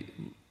really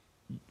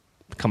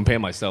compare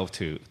myself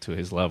to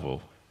his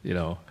level.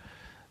 When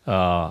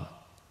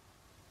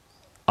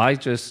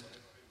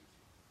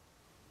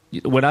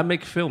I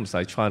make films,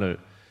 I try to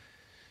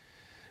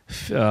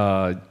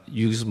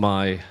use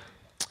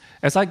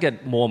as I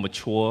get more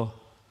mature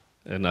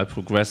and I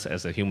progress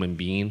as a human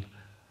being,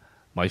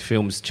 my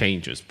films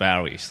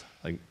varies.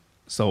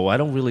 So I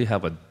don't really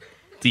have a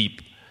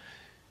deep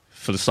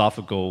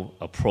philosophical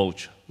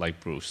approach like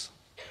Bruce.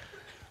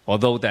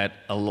 Although that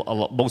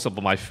most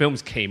of my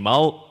films came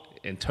out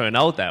and turned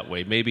out that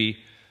way, maybe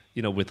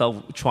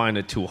without trying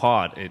it too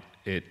hard,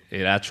 it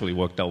actually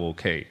worked out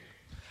okay.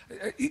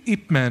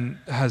 Ip Man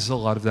has a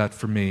lot of that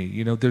for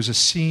me. There's a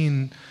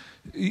scene.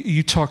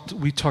 We talked a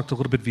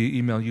little bit via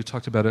email. You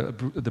talked about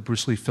the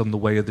Bruce Lee film, The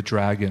Way of the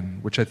Dragon,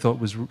 which I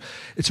thought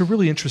it's a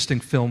really interesting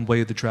film,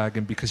 Way of the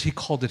Dragon, because he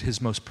called it his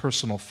most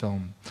personal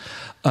film.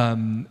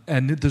 And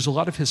there's a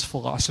lot of his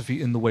philosophy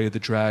in The Way of the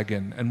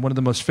Dragon. And one of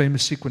the most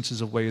famous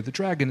sequences of Way of the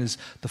Dragon is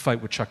the fight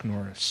with Chuck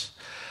Norris.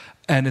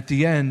 And at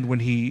the end, when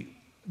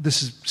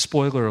this is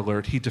spoiler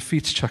alert, he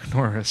defeats Chuck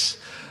Norris,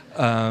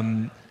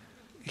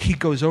 he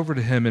goes over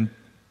to him and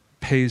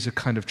pays a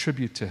kind of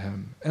tribute to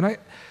him. And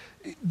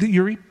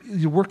your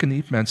work in the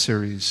Ip Man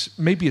series,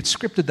 maybe it's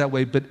scripted that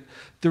way, but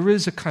there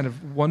is a kind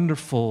of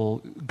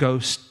wonderful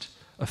ghost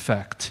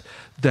effect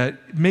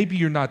that maybe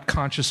you're not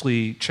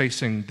consciously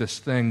chasing this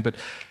thing, but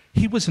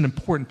he was an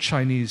important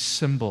Chinese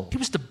symbol. He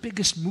was the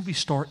biggest movie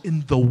star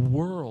in the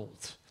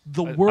world.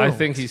 I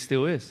think he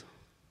still is.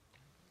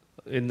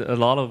 In a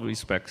lot of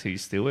respects, he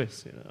still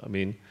is.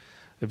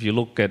 If you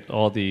look at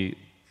all the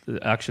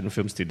action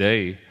films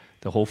today,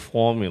 the whole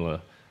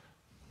formula,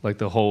 like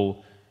the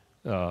whole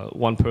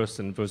one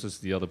person versus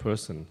the other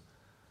person,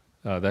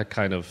 that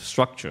kind of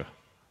structure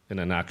in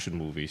an action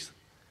movies.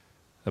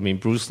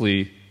 Bruce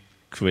Lee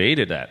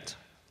created that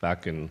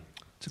back in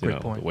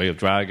The Way of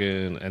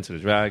Dragon, Enter the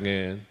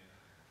Dragon.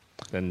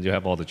 Then you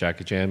have all the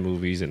Jackie Chan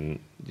movies and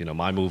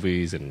my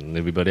movies and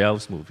everybody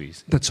else's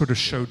movies. That sort of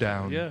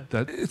showdown. Yeah.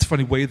 It's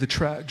funny, Way of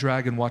the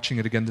Dragon, watching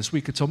it again this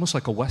week, it's almost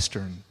like a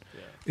Western.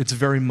 Yeah. It's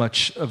very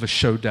much of a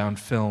showdown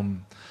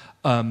film.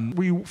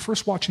 Were you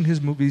first watching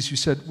his movies? You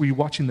said, were you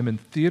watching them in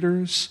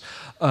theaters?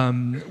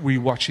 Were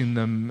you watching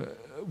them?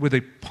 Were they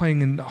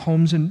playing in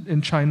homes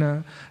in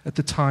China at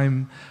the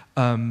time?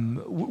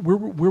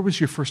 Where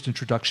was your first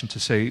introduction to,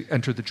 say,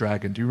 Enter the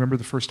Dragon? Do you remember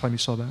the first time you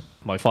saw that?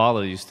 My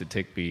father used to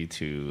take me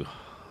to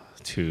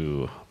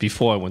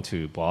before I went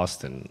to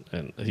Boston,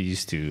 and he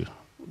used to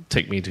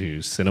take me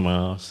to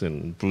cinemas,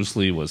 and Bruce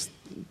Lee was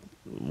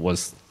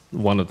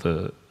one of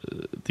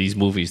these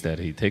movies that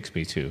he takes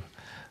me to.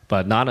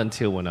 But not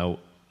until when I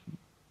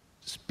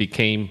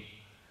became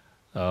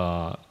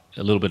a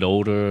little bit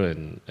older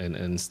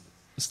and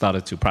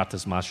started to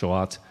practice martial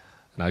arts,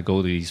 and I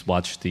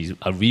rewatch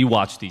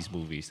these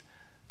movies,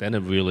 then it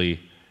really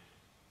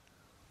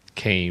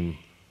came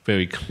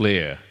very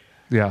clear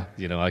Yeah.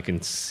 I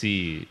can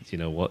see,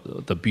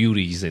 what the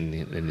beauties in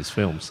his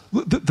films.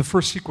 The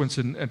first sequence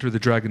in Enter the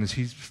Dragon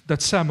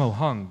that's Sammo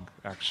Hung,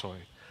 actually.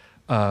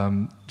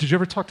 Did you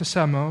ever talk to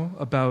Sammo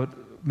about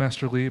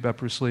Master Lee, about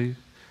Bruce Lee?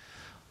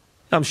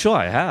 I'm sure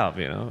I have,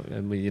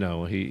 and we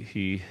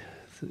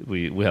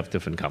have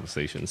different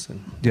conversations.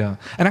 Yeah,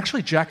 and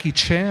actually Jackie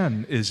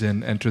Chan is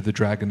in Enter the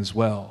Dragon as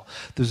well.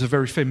 There's a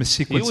very famous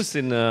sequence. He was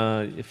in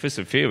Fist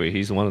of Fury.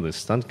 He's one of the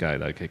stunt guys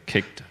that get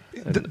kicked.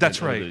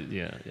 That's right.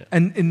 Yeah.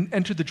 And in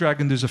Enter the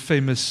Dragon, there's a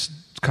famous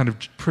kind of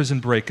prison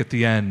break at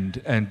the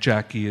end, and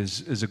Jackie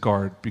is a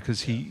guard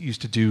because he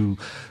used to do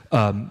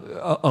a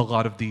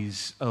lot of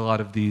these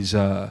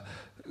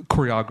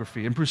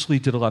choreography, and Bruce Lee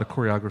did a lot of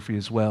choreography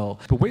as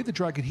well. But Way of the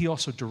Dragon, he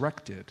also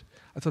directed.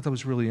 I thought that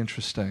was really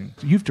interesting.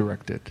 You've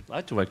directed.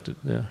 I directed,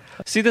 yeah.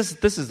 See,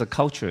 this is the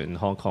culture in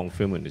Hong Kong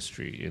film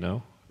industry,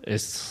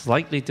 It's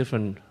slightly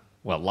different,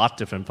 well, a lot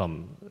different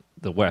from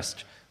the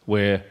West,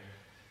 where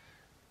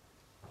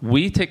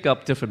we take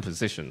up different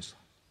positions.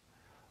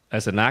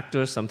 As an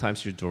actor,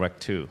 sometimes you direct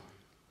too.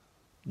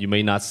 You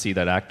may not see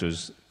that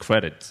actor's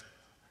credits,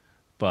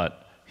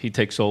 but he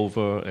takes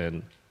over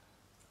and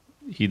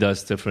he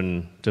does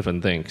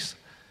different things.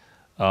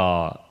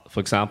 For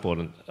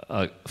example,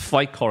 a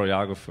fight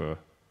choreographer.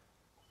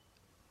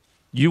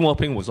 Yu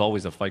Mo-ping was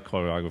always a fight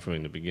choreographer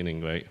in the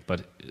beginning, right?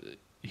 But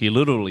he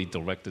literally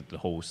directed the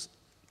whole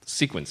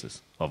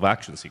sequences of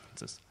action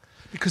sequences.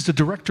 Because the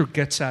director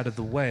gets out of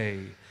the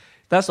way.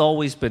 That's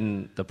always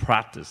been the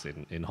practice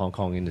in Hong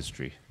Kong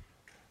industry.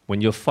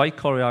 When you're a fight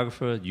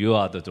choreographer, you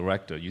are the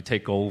director. You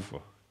take over.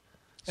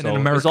 And so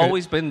in America, it's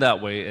always been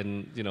that way.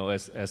 And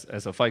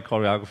as a fight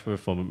choreographer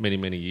for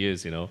many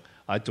years,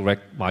 I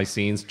direct my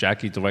scenes.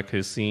 Jackie directs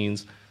his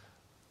scenes.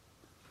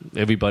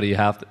 Everybody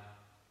have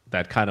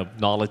that kind of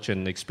knowledge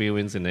and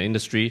experience in the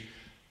industry.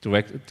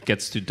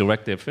 Gets to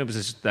direct their films.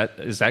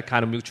 Is that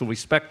kind of mutual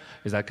respect?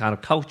 Is that kind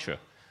of culture?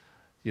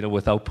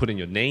 Without putting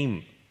your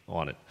name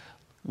on it.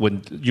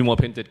 When Yu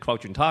Mo-ping did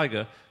Crouching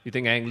Tiger, you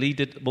think Ang Lee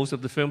did most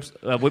of the films,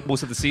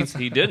 most of the scenes?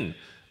 He didn't.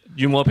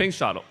 Yu Mo-ping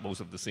shot most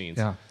of the scenes.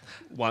 Yeah.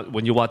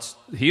 When you watch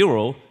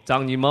Hero,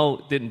 Zhang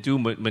Yimou didn't do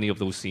many of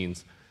those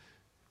scenes.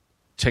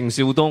 Cheng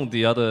Xiudong,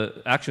 the other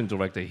action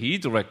director, he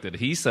directed,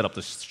 he set up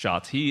the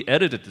shots, he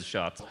edited the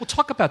shots. Well,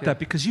 talk about that,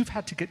 because you've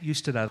had to get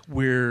used to that,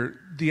 where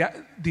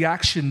the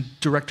action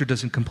director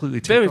doesn't completely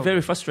take over.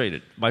 Very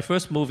frustrated. My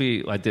first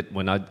movie I did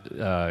when I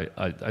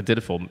did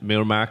it for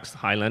Miramax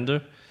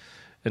Highlander,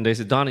 and they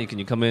said, Donnie, can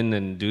you come in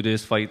and do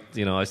this fight?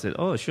 I said,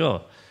 oh,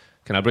 sure.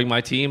 Can I bring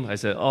my team? I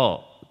said,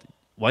 oh,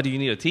 why do you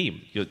need a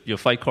team? You're a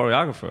fight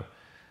choreographer.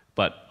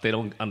 But they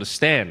don't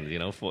understand,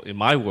 in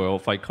my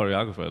world, fight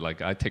choreographer,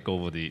 like I take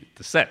over the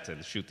set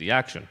and shoot the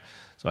action.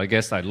 So I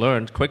guess I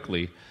learned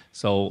quickly.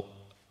 So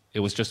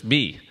it was just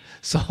me.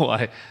 So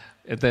I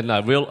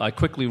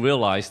quickly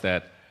realized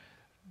that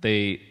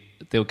they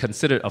would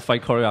consider a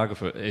fight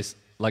choreographer is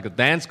like a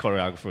dance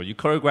choreographer. You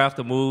choreograph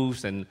the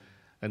moves and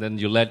then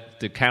you let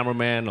the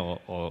cameraman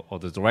or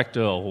the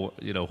director or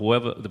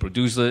whoever, the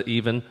producer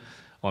even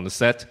on the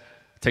set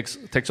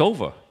takes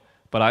over.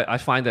 But I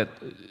find that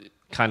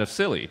kind of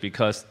silly,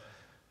 because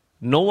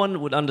no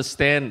one would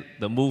understand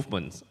the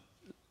movements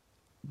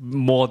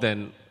more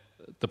than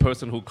the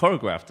person who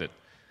choreographed it.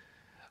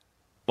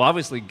 Well,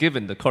 obviously,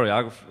 given the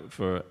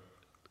choreographer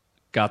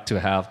got to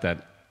have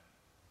that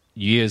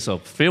years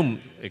of film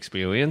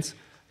experience,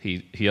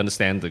 he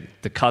understands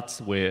the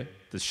cuts where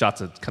the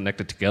shots are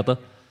connected together.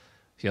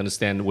 He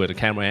understands where the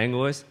camera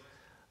angle is.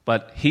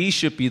 But he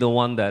should be the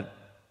one that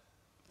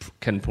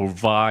can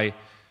provide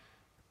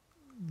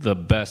the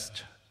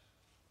best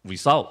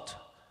result.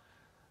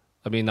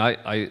 I mean,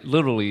 I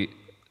literally,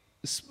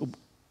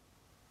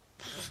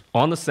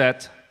 on the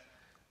set,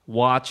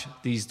 watch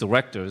these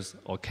directors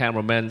or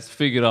cameramen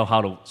figure out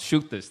how to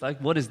shoot this.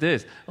 Like, what is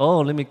this? Oh,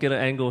 let me get an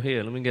angle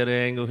here. Let me get an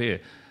angle here.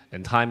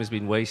 And time has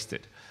been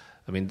wasted.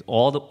 I mean,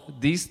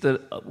 these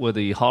were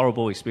the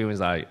horrible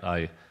experience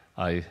I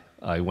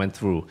went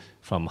through,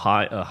 from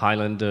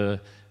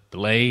Highlander,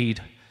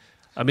 Blade.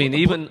 I mean,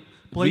 even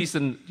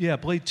recent... Yeah,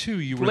 Blade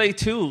 2.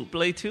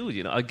 Blade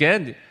 2,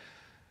 again...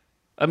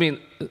 I mean,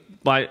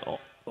 by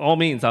all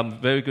means,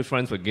 I'm very good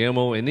friends with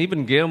Guillermo, and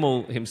even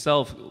Guillermo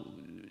himself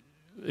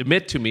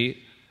admit to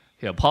me,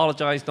 he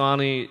apologized,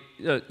 Donnie.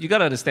 You got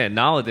to understand,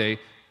 nowadays,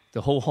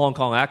 the whole Hong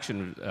Kong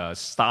action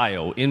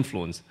style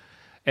influence,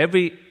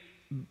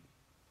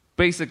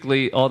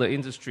 basically all the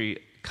industry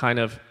kind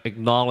of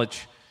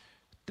acknowledge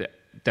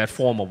that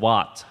form of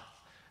art.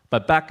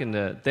 But back in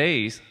the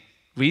days,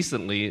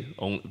 recently,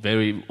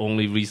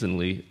 only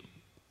recently,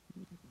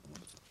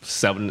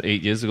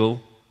 7-8 years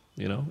ago,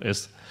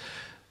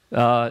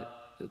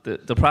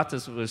 the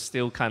practice was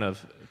still kind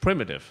of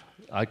primitive.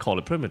 I call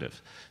it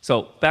primitive.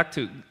 So back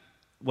to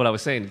what I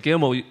was saying,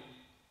 Guillermo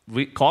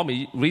called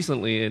me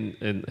recently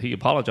and he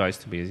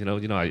apologized to me.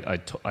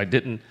 I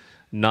didn't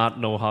not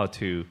know how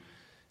to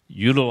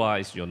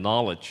utilize your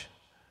knowledge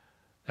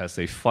as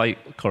a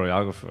fight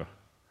choreographer,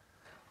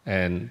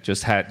 and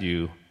just had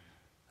you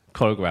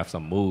choreograph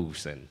some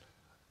moves and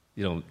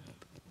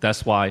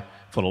That's why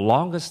for the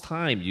longest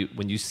time,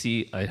 when you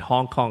see a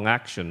Hong Kong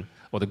action,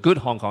 or the good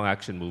Hong Kong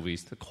action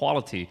movies, the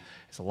quality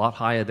is a lot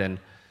higher than,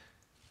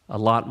 a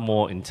lot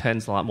more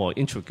intense, a lot more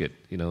intricate,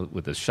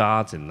 with the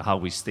shots and how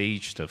we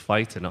stage the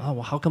fight. And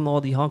how come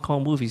all the Hong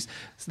Kong movies,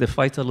 the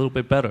fights are a little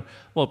bit better?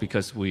 Well,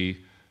 because we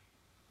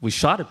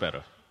shot it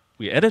better.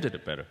 We edited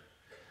it better.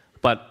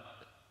 But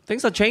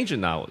things are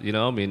changing now,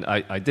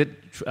 I did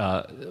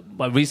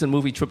my recent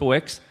movie, Triple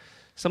X.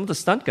 Some of the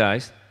stunt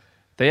guys,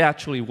 they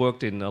actually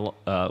worked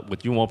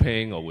with Yuen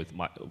Ping or with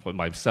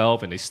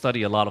myself, and they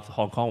study a lot of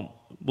Hong Kong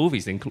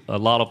movies, a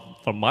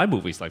lot from my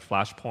movies like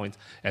Flashpoint,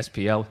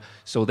 SPL.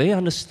 So they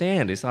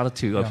understand. They started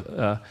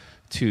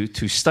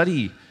to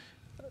study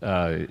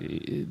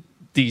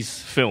these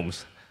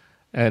films,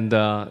 and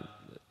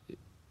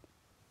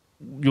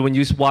when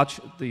you watch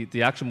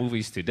the action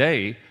movies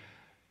today,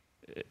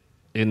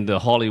 in the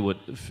Hollywood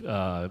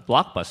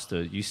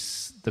blockbuster,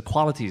 the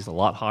quality is a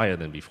lot higher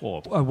than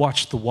before. I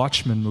watched the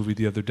Watchmen movie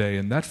the other day,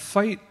 and that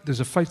fight,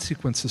 there's a fight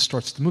sequence that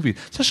starts the movie.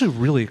 It's actually a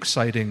really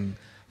exciting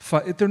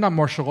fight. They're not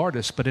martial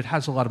artists, but it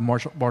has a lot of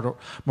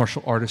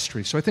martial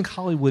artistry. So I think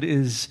Hollywood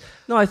is...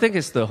 No, I think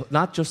it's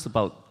not just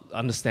about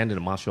understanding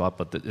the martial art,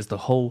 but it's the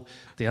whole,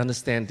 they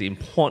understand the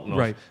importance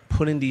of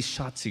putting these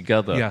shots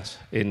together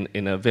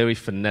in a very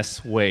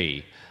finesse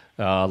way.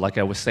 Like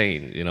I was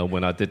saying,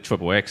 when I did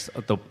Triple X,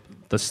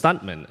 the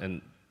stuntmen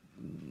and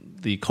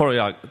the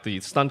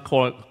stunt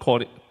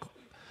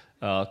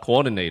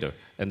coordinator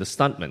and the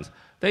stuntmen,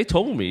 they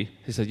told me,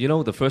 he said,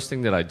 the first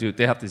thing that I do,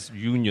 they have this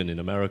union in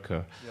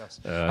America. Yes.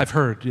 I've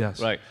heard,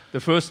 yes. Right. The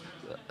first...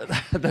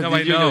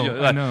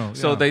 I know.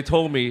 So they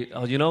told me,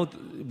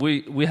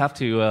 we have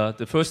to,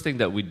 the first thing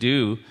that we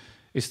do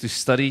is to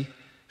study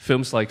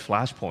films like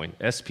Flashpoint,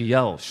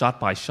 SPL, shot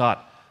by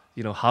shot.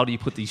 How do you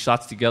put these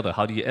shots together?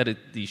 How do you edit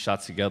these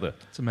shots together?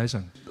 It's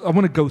amazing. I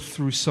want to go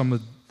through some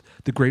of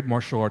the great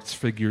martial arts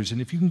figures,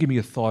 and if you can give me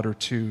a thought or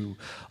two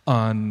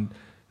on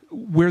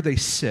where they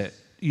sit.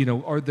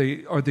 Are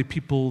they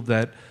people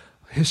that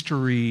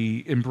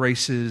history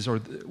embraces, or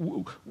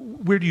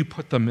where do you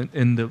put them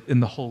in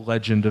the whole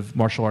legend of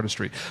martial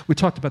artistry? We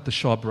talked about the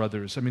Shaw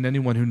Brothers. I mean,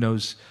 anyone who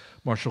knows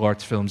martial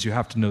arts films, you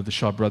have to know the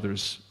Shaw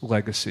Brothers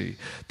legacy.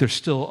 They're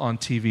still on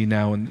TV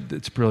now, and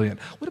it's brilliant.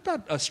 What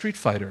about Street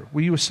Fighter?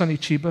 Were you a Sonny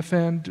Chiba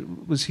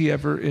fan? Was he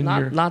ever in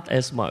your... Not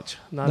as much.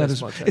 Not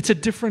as much. It's a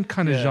different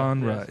kind of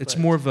genre. Yes, it's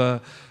more of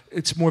a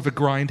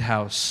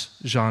grindhouse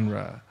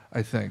genre,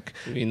 I think.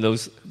 You mean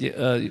those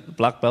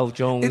Black Belt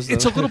Jones?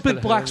 It's a little bit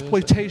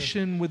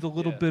blaxploitation with a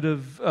little bit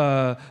of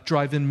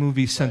drive-in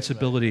movie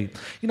sensibility.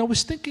 I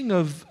was thinking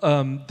of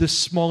this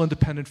small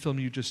independent film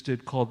you just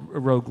did called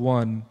Rogue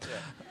One.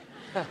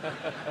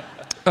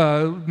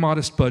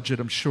 Modest budget,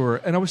 I'm sure.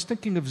 And I was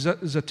thinking of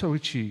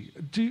Zatoichi.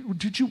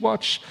 Did you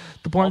watch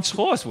The Blind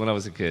Swordsman? Of course, when I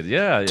was a kid,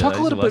 yeah. Talk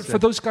a little bit, for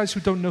those guys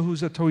who don't know who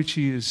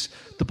Zatoichi is,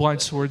 The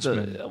Blind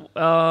Swordsman.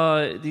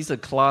 These are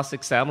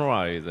classic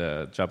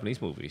samurai Japanese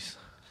movies.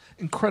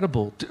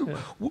 Incredible.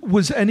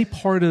 Was any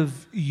part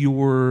of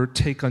your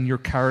take on your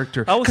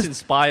character? I was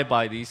inspired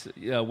by these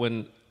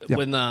when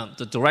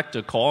the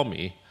director called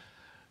me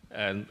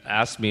and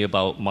asked me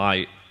about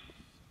my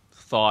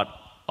thought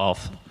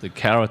of the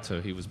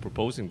character he was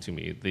proposing to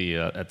me at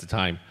the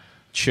time,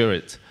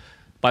 Chirrut.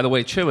 By the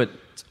way, Chirrut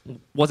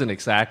wasn't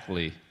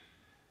exactly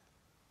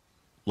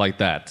like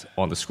that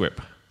on the script.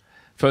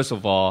 First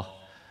of all,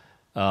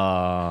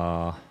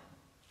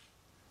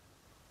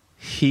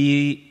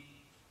 he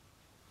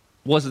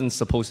wasn't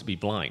supposed to be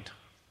blind.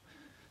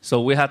 So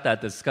we had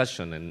that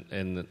discussion,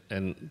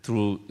 and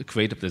through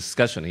creative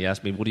discussion, he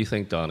asked me, "What do you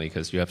think, Donnie?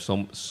 Because you have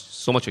so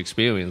much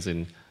experience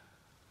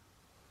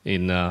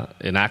in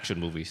action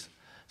movies."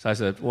 So I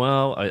said,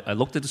 "Well, I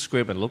looked at the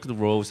script and looked at the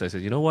roles. I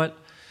said, you know what?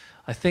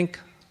 I think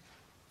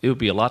it would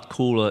be a lot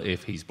cooler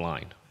if he's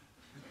blind."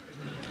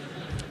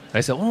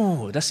 I said,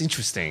 "Oh, that's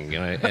interesting."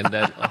 And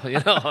then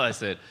I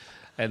said,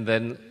 and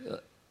then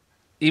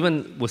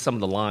even with some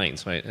of the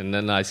lines, right? And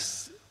then I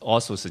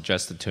also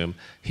suggested to him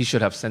he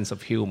should have sense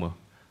of humor,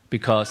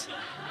 because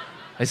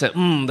I said,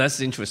 that's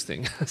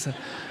interesting.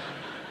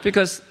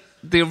 Because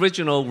the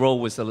original role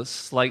was a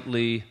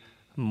slightly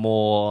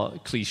more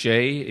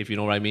cliche, if you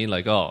know what I mean.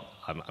 Like,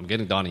 I'm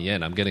getting Donnie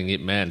Yen, I'm getting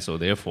Ip Man, so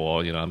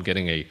therefore, I'm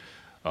getting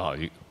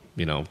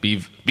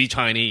be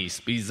Chinese,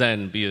 be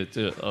Zen, be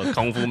a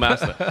Kung Fu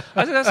master.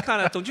 I said, that's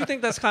kind of, don't you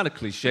think that's kind of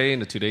cliche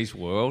in today's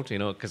world?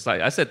 Because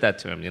I said that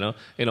to him,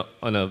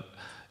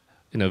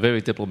 in a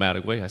very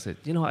diplomatic way. I said,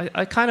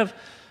 I kind of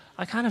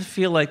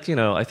feel like,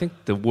 I think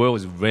the world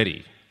is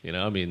ready.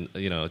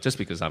 Just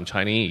because I'm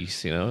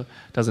Chinese,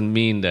 doesn't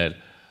mean that,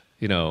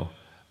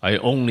 I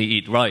only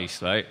eat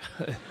rice, right?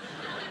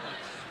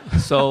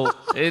 So,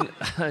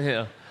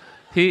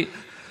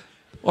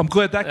 I'm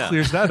glad that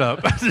clears that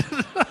up.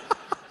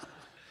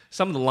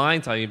 Some of the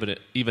lines I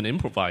even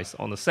improvised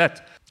on the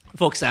set.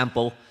 For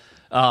example,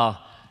 when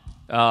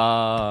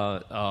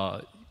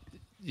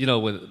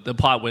the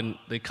part when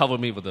they cover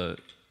me with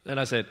and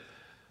I said,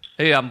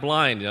 "Hey, I'm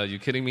blind. Are you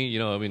kidding me?"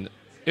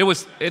 It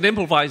was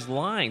improvised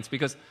lines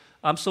because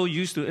I'm so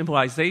used to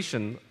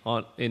improvisation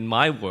in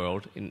my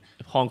world in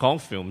Hong Kong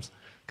films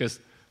because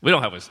we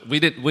don't have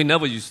we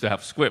never used to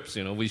have scripts.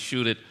 We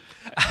shoot it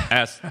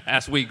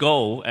as we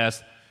go,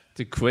 as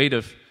the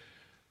creative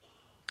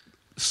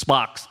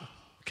sparks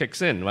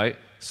kicks in, right?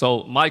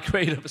 So my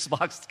creative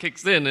sparks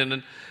kicks in,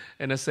 and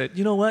I said,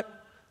 you know what?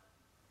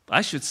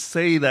 I should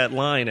say that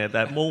line at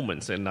that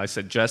moment, and I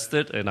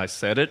suggested, and I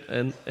said it,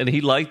 and he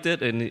liked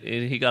it, and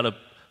he got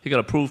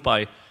approved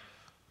by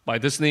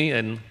Disney,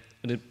 and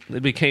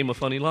it became a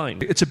funny line.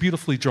 It's a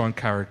beautifully drawn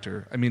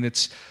character. I mean,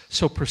 it's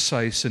so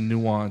precise and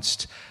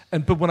nuanced.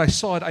 But when I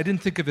saw it, I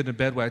didn't think of it in a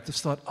bad way. I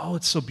just thought, oh,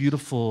 it's so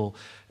beautiful,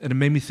 and it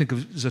made me think of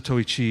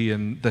Zatoichi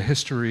and the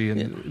history,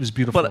 and it was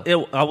beautiful. But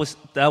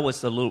that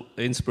was a little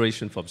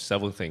inspiration from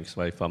several things,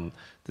 right? From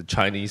the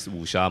Chinese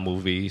wuxia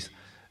movies,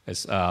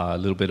 as a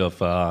little bit of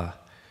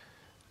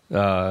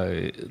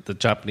the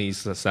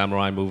Japanese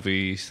samurai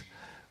movies,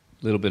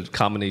 a little bit of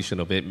combination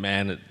of Ip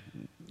Man.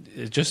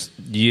 It's just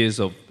years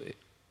of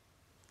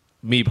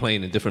me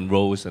playing in different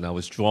roles, and I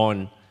was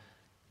drawing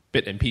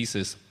bit and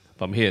pieces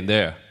from here and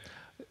there.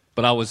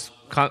 But I was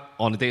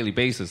on a daily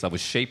basis. I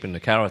was shaping the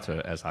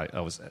character as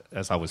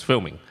I was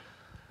filming.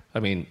 I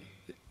mean,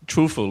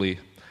 truthfully,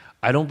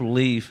 I don't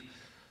believe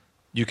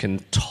you can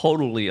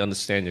totally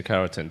understand your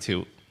character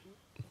until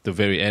the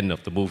very end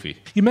of the movie.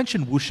 You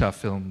mentioned wuxia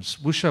films.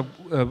 Wuxia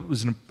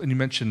and you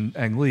mentioned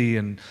Ang Lee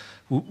and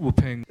Wu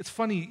Ping. It's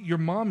funny. Your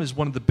mom is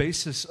one of the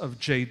basis of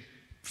Jade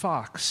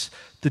Fox,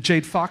 the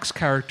Jade Fox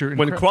character.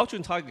 When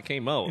Crouching Tiger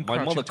came out,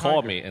 my mother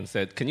called me and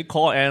said, "Can you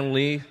call Ang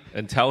Lee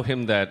and tell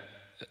him that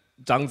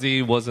Zhang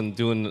Zi wasn't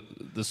doing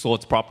the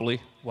swords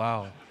properly?"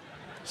 Wow.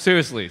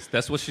 Seriously,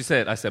 that's what she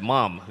said. I said,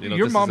 "Mom,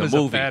 your this mom is a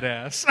movie. A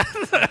badass."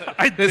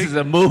 This is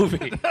a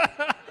movie.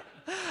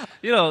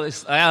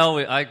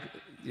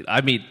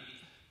 I meet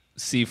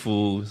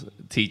Sifu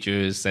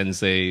teachers,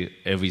 sensei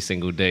every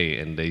single day,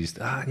 and they used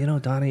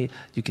Donnie,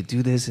 you could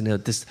do this in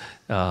this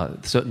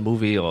certain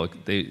movie, or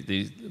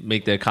they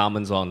make their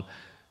comments on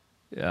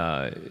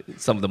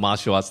some of the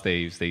martial arts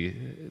they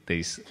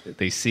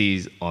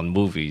see on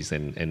movies,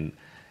 and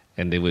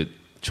they would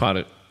try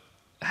to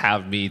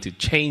have me to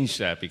change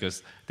that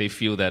because they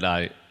feel that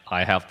I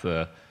have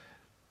the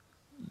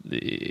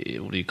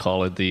what do you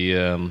call it,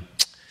 the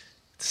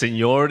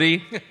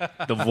seniority,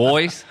 the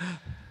voice.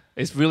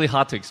 It's really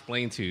hard to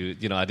explain to you.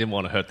 I didn't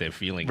want to hurt their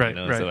feelings. Right.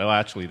 So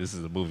actually, this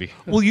is a movie.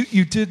 Well,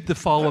 you did the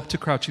follow-up to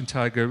Crouching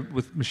Tiger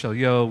with Michelle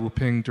Yeoh, Wu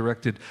Ping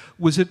directed.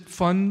 Was it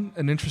fun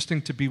and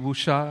interesting to be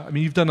wuxia? I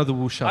mean, you've done other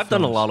wuxia films. I've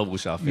done a lot of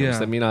wuxia films.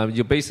 Yeah. I mean,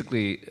 you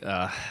basically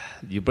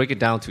you break it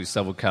down to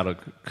several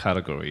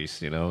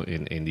categories.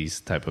 In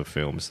these type of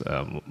films,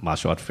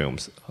 martial art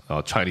films,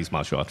 Chinese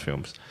martial art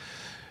films.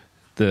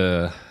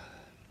 The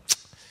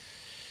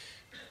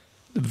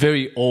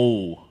very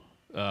old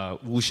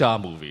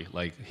wuxia movie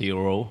like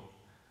Hero,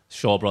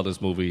 Shaw Brothers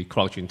movie,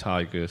 Crouching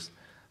Tigers.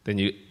 Then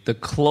the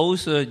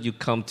closer you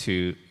come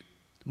to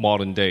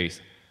modern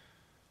days,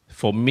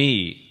 for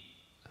me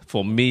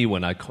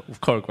when I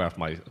choreograph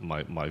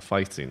my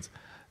fight scenes,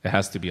 it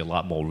has to be a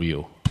lot more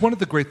real. One of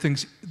the great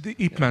things the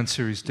Ip Man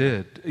series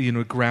did,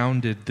 it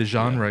grounded the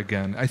genre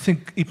again. I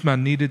think Ip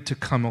Man needed to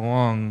come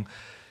along.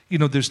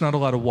 There's not a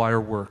lot of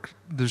wire work.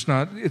 There's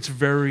not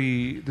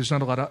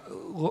a lot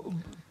of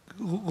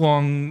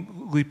long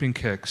leaping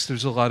kicks.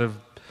 There's a lot of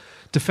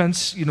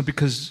defense,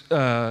 because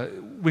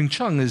Wing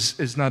Chun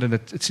is not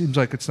it seems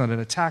like it's not an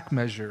attack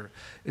measure.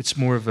 It's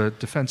more of a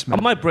defense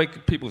measure. I might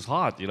break people's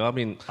heart, I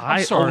mean,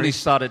 I only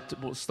started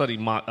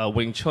studying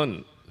Wing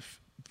Chun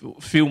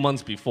a few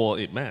months before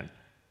Ip Man.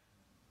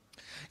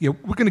 Yeah,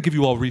 we're going to give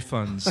you all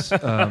refunds.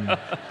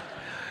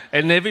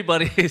 And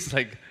everybody is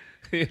like,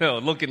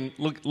 looking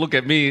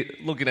at me,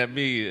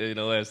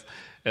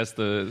 as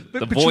the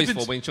voice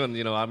for Wing Chun,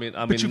 I'm in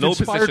no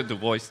position to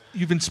voice.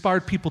 You've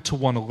inspired people to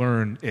want to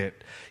learn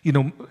it.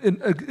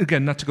 And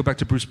again, not to go back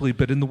to Bruce Lee,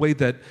 but in the way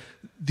that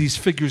these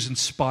figures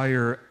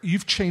inspire,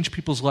 you've changed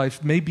people's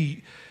life.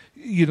 Maybe,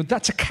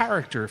 that's a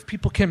character. If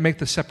people can't make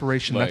the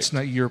separation, right, that's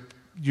not your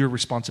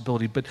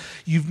responsibility. But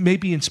you've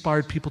maybe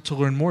inspired people to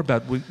learn more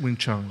about Wing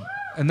Chun.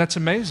 And that's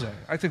amazing.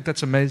 I think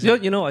that's amazing.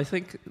 I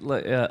think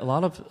a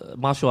lot of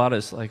martial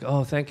artists like,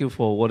 oh, thank you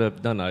for what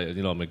I've done.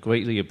 I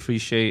greatly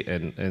appreciate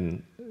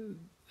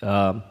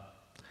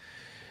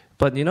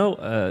but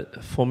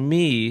for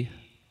me,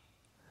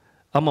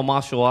 I'm a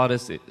martial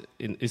artist.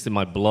 It's in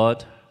my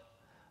blood.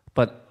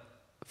 But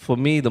for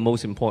me, the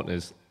most important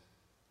is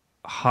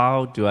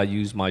how do I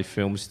use my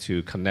films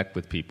to connect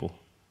with people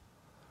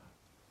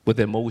with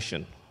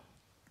emotion.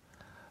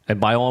 And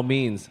by all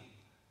means,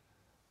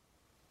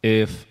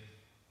 if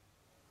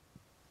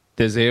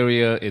this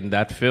area in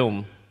that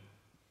film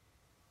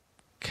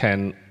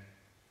can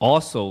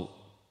also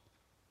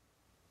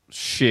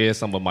share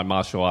some of my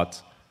martial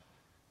arts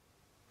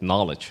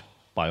knowledge,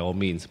 by all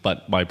means.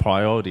 But my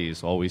priority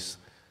is always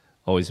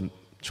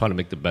trying to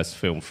make the best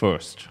film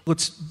first.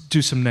 Let's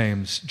do some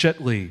names.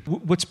 Jet Li.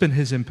 What's been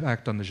his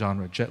impact on the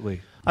genre, Jet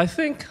Li? I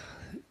think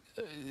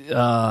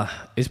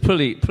it's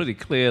pretty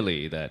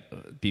clearly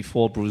that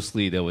before Bruce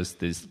Lee, there was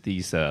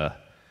these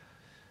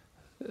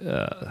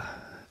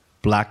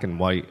black and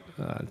white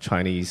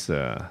Chinese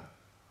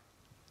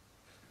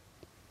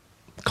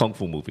kung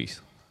fu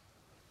movies,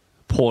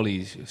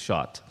 poorly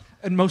shot.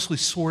 And mostly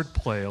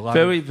swordplay. A lot.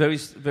 Very, very,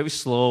 very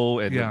slow,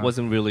 and Yeah. it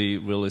wasn't really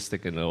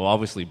realistic. And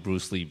obviously,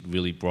 Bruce Lee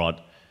really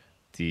brought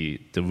the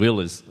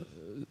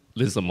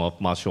realism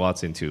of martial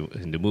arts into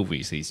the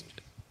movies.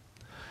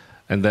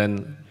 And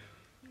then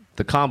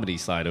the comedy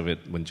side of it,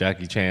 when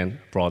Jackie Chan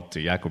brought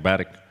the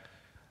acrobatic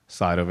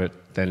side of it,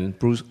 then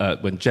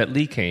when Jet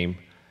Li came,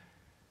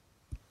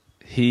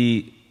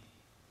 he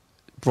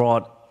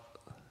brought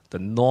the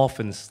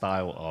northern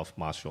style of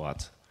martial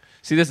arts.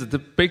 See, there's a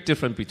big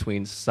difference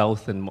between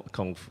southern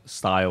kung fu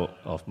style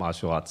of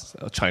martial arts,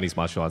 Chinese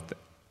martial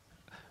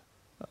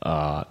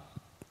arts,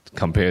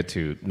 compared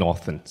to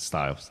northern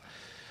styles.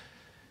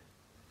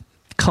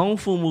 Kung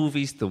fu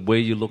movies, the way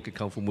you look at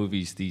kung fu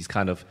movies, these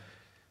kind of,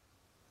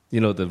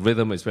 the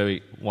rhythm is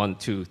very 1,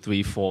 2,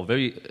 3, 4,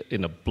 very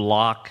in a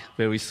block,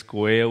 very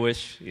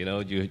squarish.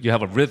 You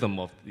have a rhythm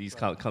of these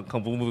kind of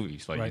kung fu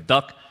movies. Like you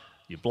duck,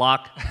 you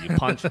block, you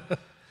punch.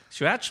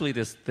 So actually,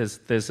 there's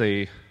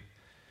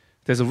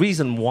a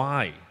reason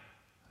why,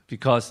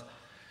 because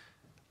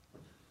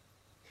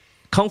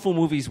kung fu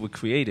movies were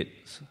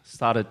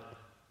started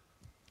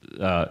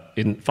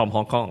from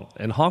Hong Kong.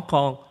 And Hong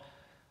Kong,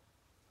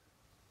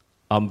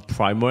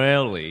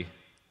 primarily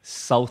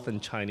Southern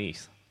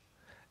Chinese.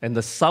 And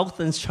the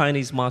Southern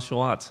Chinese martial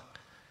arts,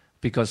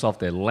 because of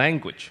their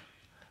language,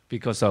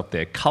 because of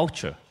their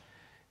culture,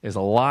 is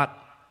a lot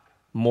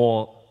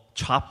more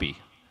choppy,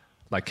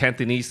 like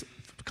Cantonese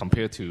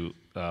compared to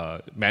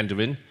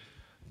Mandarin.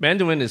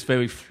 Mandarin is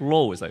very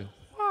flow. It's like,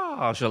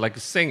 wow, so like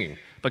singing.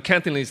 But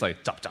Cantonese is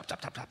like, chop, chop,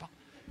 chop, chop, chop.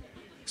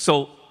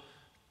 So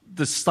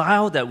the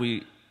style that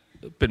we've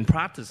been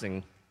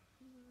practicing,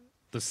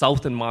 the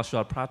Southern martial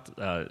art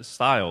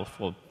style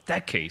for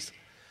decades,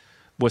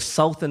 was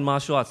Southern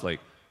martial arts like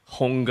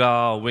Hong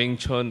Ga, Wing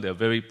Chun. They're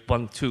very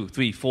 1, 2,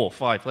 3, 4,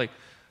 5. Like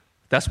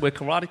that's where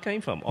karate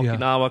came from.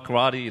 Okinawa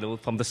karate,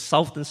 from the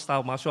Southern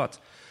style martial arts.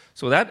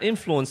 So that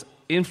influenced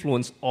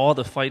all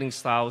the fighting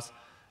styles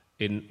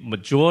in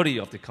majority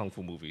of the kung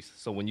fu movies.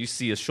 So when you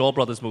see a Shaw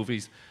Brothers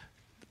movies,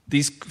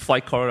 these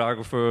fight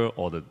choreographer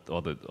or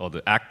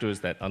the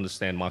actors that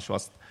understand martial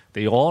arts,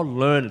 they all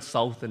learn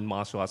Southern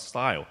martial arts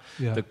style.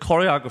 Yeah. The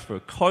choreographer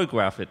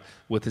choreographed it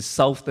with his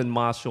Southern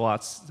martial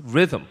arts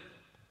rhythm.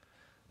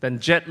 Then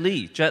Jet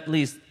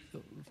Li's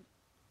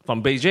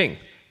from Beijing.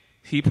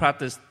 He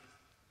practiced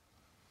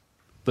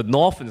the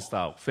Northern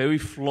style, very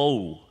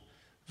flow,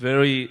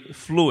 very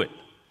fluid.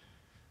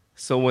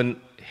 So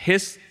when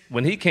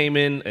he came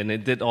in and they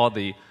did all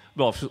the,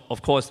 well,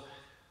 of course,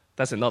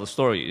 that's another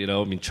story.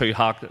 Tsui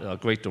Hark, a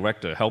great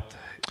director, helped.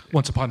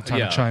 Once Upon a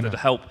Time in China. To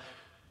help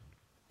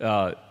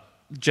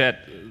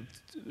Jet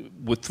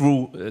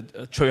through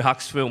Tsui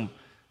Hark's film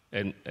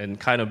and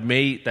kind of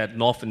made that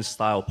Northern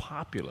style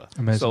popular.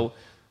 Amazing. So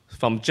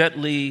from Jet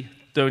Li,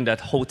 during that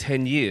whole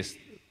 10 years,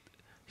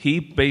 he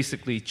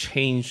basically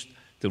changed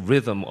the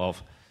rhythm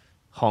of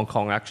Hong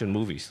Kong action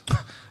movies.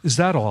 Is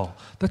that all?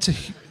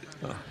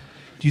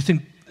 Do you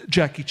think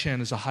Jackie Chan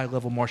is a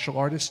high-level martial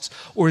artist,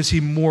 or is he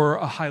more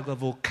a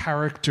high-level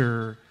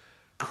character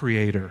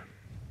creator?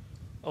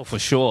 Oh, for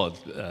sure.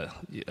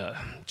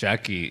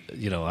 Jackie,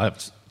 I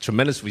have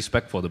tremendous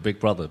respect for the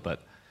big brother,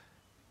 but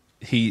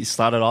he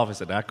started off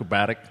as an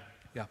acrobatic.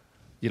 Yeah.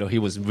 He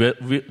was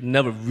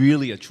never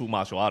really a true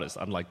martial artist,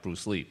 unlike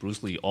Bruce Lee.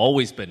 Bruce Lee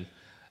always been,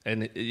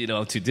 and,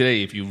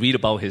 today, if you read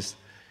about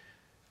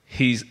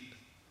he's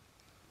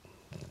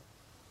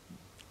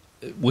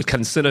would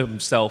consider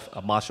himself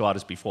a martial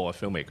artist before a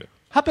filmmaker.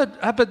 How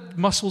about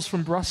Muscles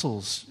from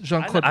Brussels,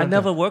 Jean-Claude I Van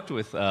never Damme? worked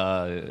with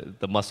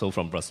the muscle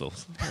from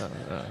Brussels.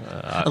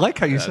 I like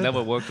how you said I never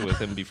that. worked with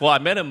him before. I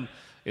met him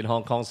in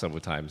Hong Kong several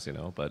times,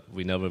 but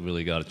we never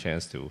really got a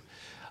chance to.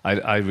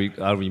 I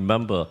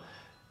remember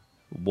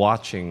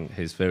watching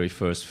his very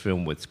first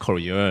film with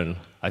Corey Yuen.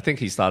 I think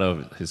he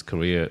started his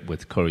career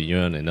with Corey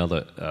Yuen,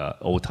 another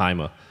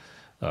old-timer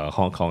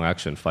Hong Kong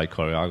action fight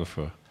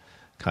choreographer,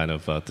 kind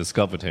of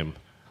discovered him.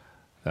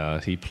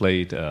 He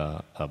played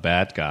a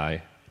bad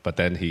guy, but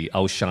then he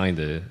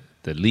outshined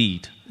the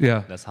lead.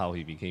 Yeah. That's how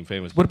he became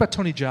famous. What about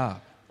Tony Jaa?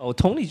 Oh,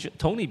 Tony,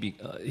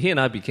 he and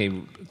I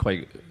became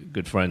quite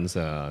good friends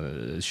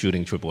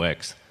shooting Triple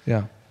X.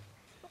 Yeah.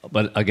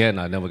 But again,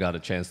 I never got a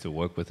chance to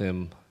work with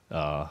him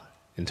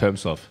in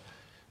terms of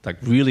like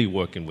really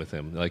working with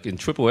him. Like in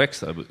Triple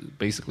X,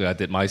 basically I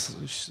did my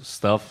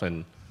stuff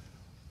and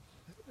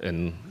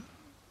I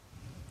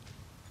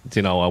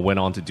went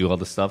on to do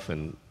other stuff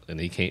and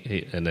he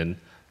came and then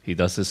he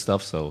does his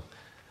stuff. So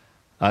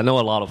I know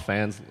a lot of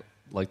fans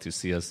like to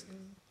see us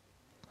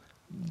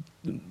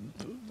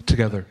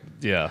Together.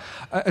 Yeah.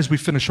 As we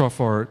finish off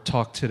our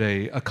talk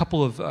today, a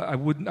couple of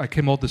I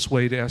came all this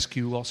way to ask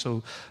you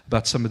also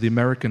about some of the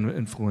American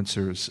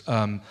influencers.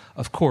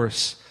 Of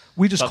course,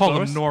 we just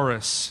call him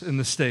Norris in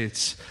the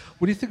States.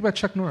 What do you think about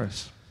Chuck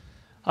Norris?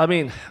 I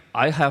mean,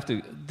 I have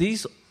to.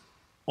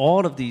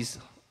 All of these,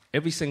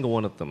 every single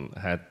one of them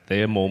had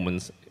their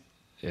moments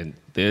and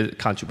their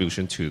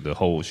contribution to the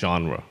whole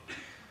genre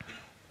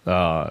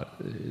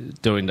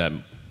during that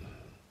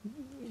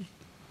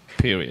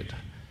period.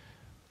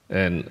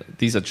 And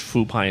these are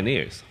true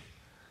pioneers.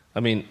 I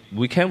mean,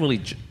 we can't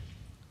really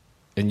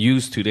and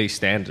use today's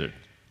standard,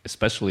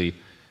 especially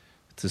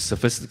the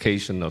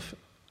sophistication of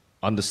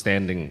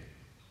understanding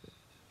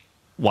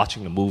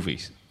watching the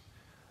movies.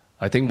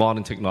 I think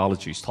modern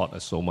technology has taught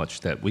us so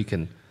much that we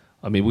can.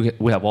 I mean,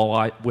 we have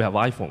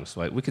iPhones,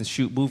 right? We can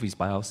shoot movies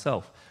by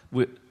ourselves.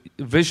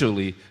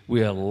 Visually,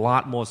 we are a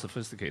lot more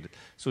sophisticated.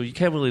 So you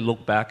can't really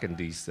look back in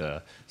these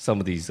some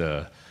of these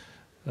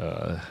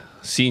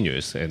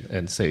seniors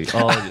and say,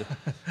 oh,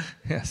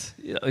 Yes.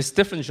 you know, it's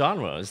different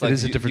genre. It's like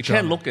is a different you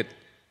can't genre. look at,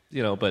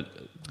 you know, but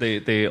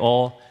they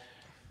all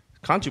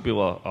contribute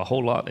a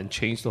whole lot and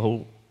change the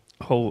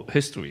whole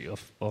history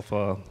of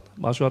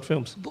martial art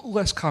films.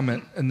 Last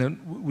comment, and then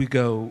we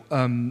go.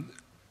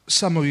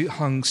 Samui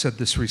Hung said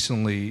this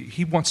recently.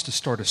 He wants to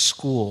start a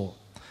school.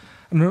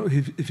 I don't know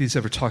if he's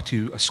ever talked to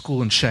you, a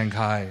school in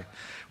Shanghai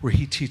where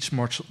he teaches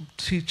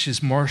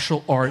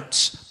martial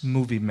arts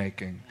movie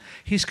making.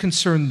 He's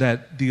concerned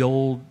that the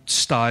old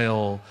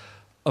style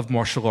of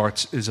martial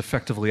arts is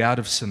effectively out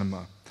of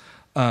cinema.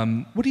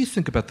 What do you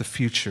think about the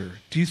future?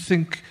 Do you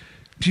think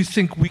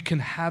we can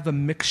have a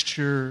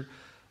mixture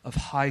of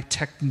high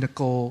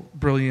technical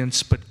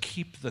brilliance but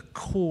keep the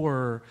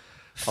core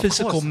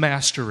physical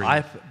mastery?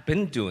 I've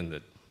been doing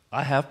it.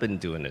 I have been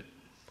doing it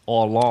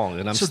all along,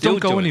 and I'm So still don't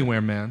go doing anywhere,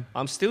 it. man.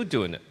 I'm still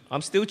doing it.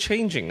 I'm still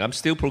changing. I'm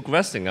still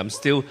progressing. I'm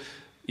still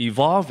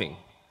evolving.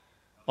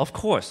 Of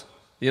course,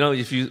 you know,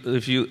 if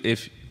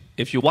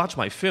you watch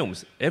my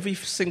films, every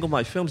single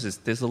my films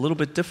there's a little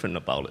bit different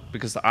about it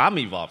because I'm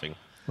evolving.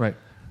 Right.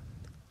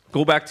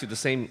 Go back to the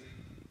same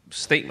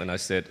statement I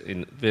said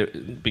in the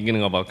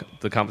beginning of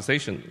the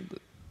conversation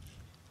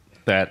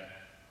that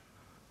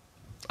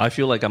I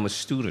feel like I'm a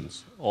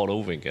student all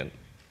over again.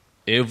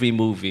 Every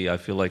movie, I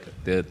feel like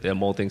there are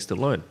more things to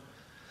learn.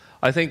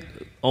 I think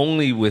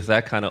only with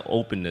that kind of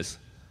openness,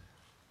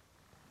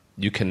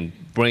 you can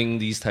bring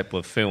these type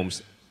of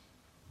films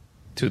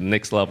to the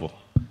next level.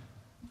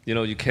 You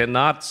know, you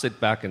cannot sit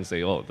back and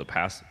say, oh, the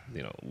past,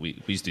 you know,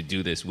 we used to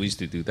do this, we used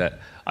to do that.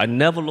 I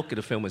never look at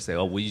a film and say,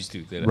 oh, we used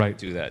to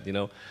do that, you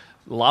know.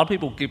 A lot of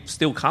people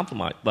still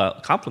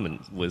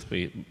compliment with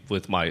me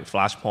with my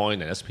Flashpoint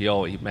and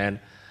SPO, man.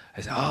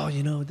 I say, oh,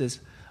 you know, this.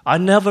 I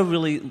never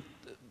really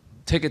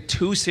take it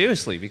too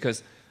seriously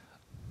because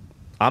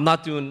I'm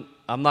not going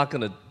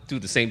to do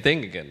the same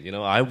thing again. You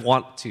know, I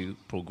want to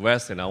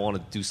progress and I want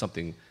to do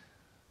something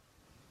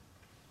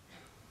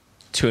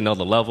to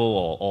another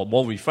level or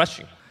more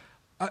refreshing.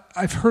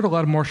 I've heard a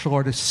lot of martial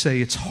artists say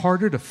it's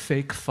harder to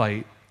fake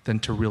fight than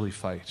to really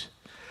fight.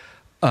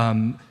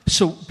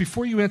 So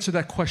before you answer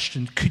that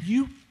question, could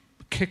you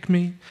kick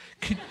me?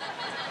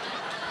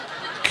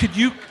 Could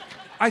you?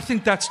 I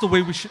think that's the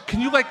way we should. Can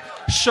you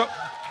show?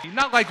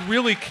 Not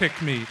really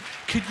kick me.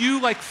 Could you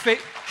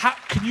fake?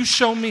 Can you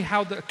show me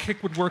how the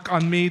kick would work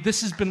on me?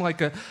 This has been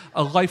like a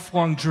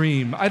lifelong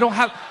dream. I don't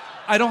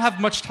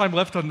have much time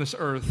left on this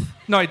earth.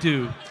 No, I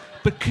do.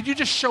 But could you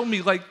just show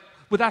me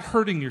without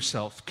hurting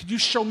yourself? Could you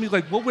show me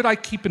what would I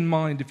keep in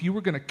mind if you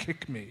were going to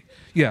kick me?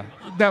 Yeah.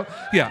 Now,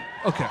 yeah.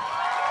 Okay.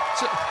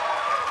 So,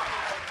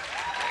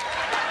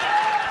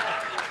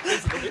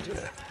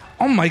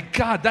 oh my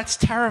God, that's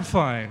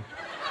terrifying.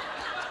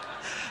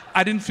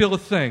 I didn't feel a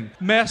thing.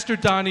 Master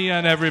Donnie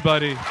and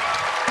everybody.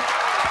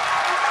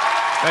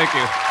 Thank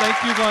you.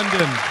 Thank you,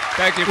 London.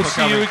 Thank you We'll for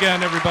see coming. you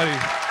again, everybody.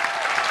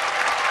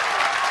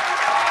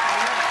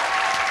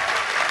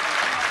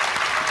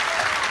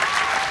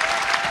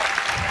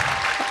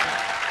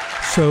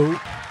 So,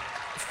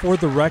 for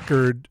the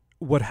record,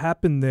 what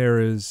happened there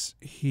is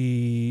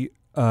he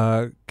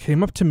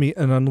came up to me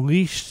and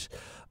unleashed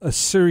a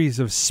series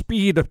of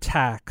speed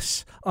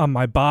attacks on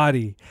my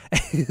body.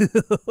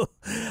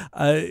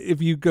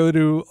 If you go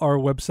to our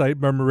website,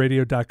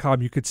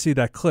 murmurradio.com, you could see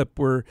that clip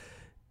where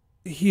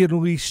he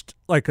unleashed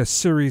a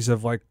series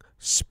of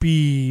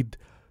speed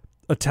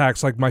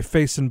attacks, my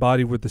face and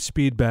body with the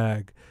speed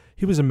bag.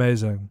 He was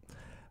amazing.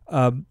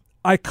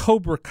 I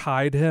Cobra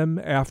Kai'd him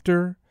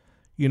after,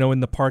 in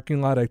the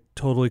parking lot. I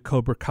totally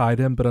Cobra Kai'd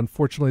him, but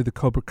unfortunately the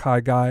Cobra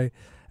Kai guy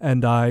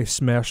and I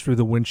smashed through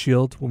the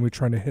windshield when we were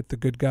trying to hit the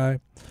good guy.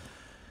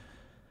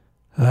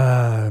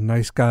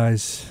 Nice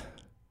guys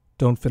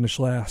don't finish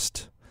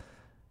last.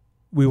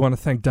 We want to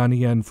thank Donnie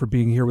Yen for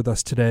being here with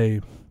us today.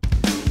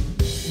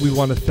 We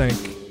want to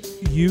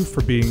thank you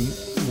for being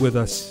with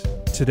us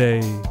today.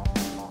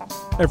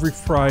 Every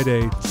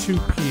Friday, 2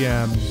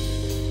 p.m.,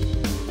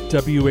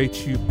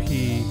 WHUP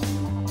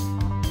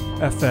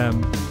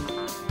FM,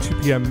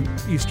 2 p.m.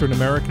 Eastern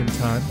American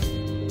Time.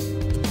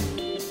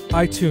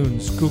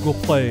 iTunes, Google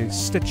Play,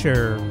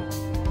 Stitcher,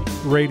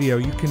 Radio.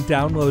 You can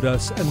download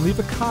us and leave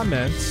a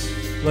comment.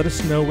 Let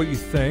us know what you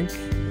think.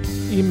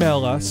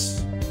 Email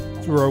us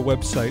through our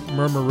website,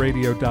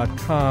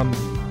 murmurradio.com.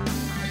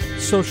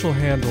 Social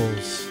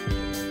handles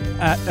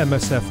at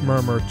MSF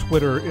Murmur,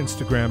 Twitter,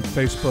 Instagram,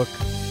 Facebook.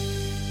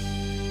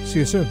 See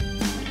you soon.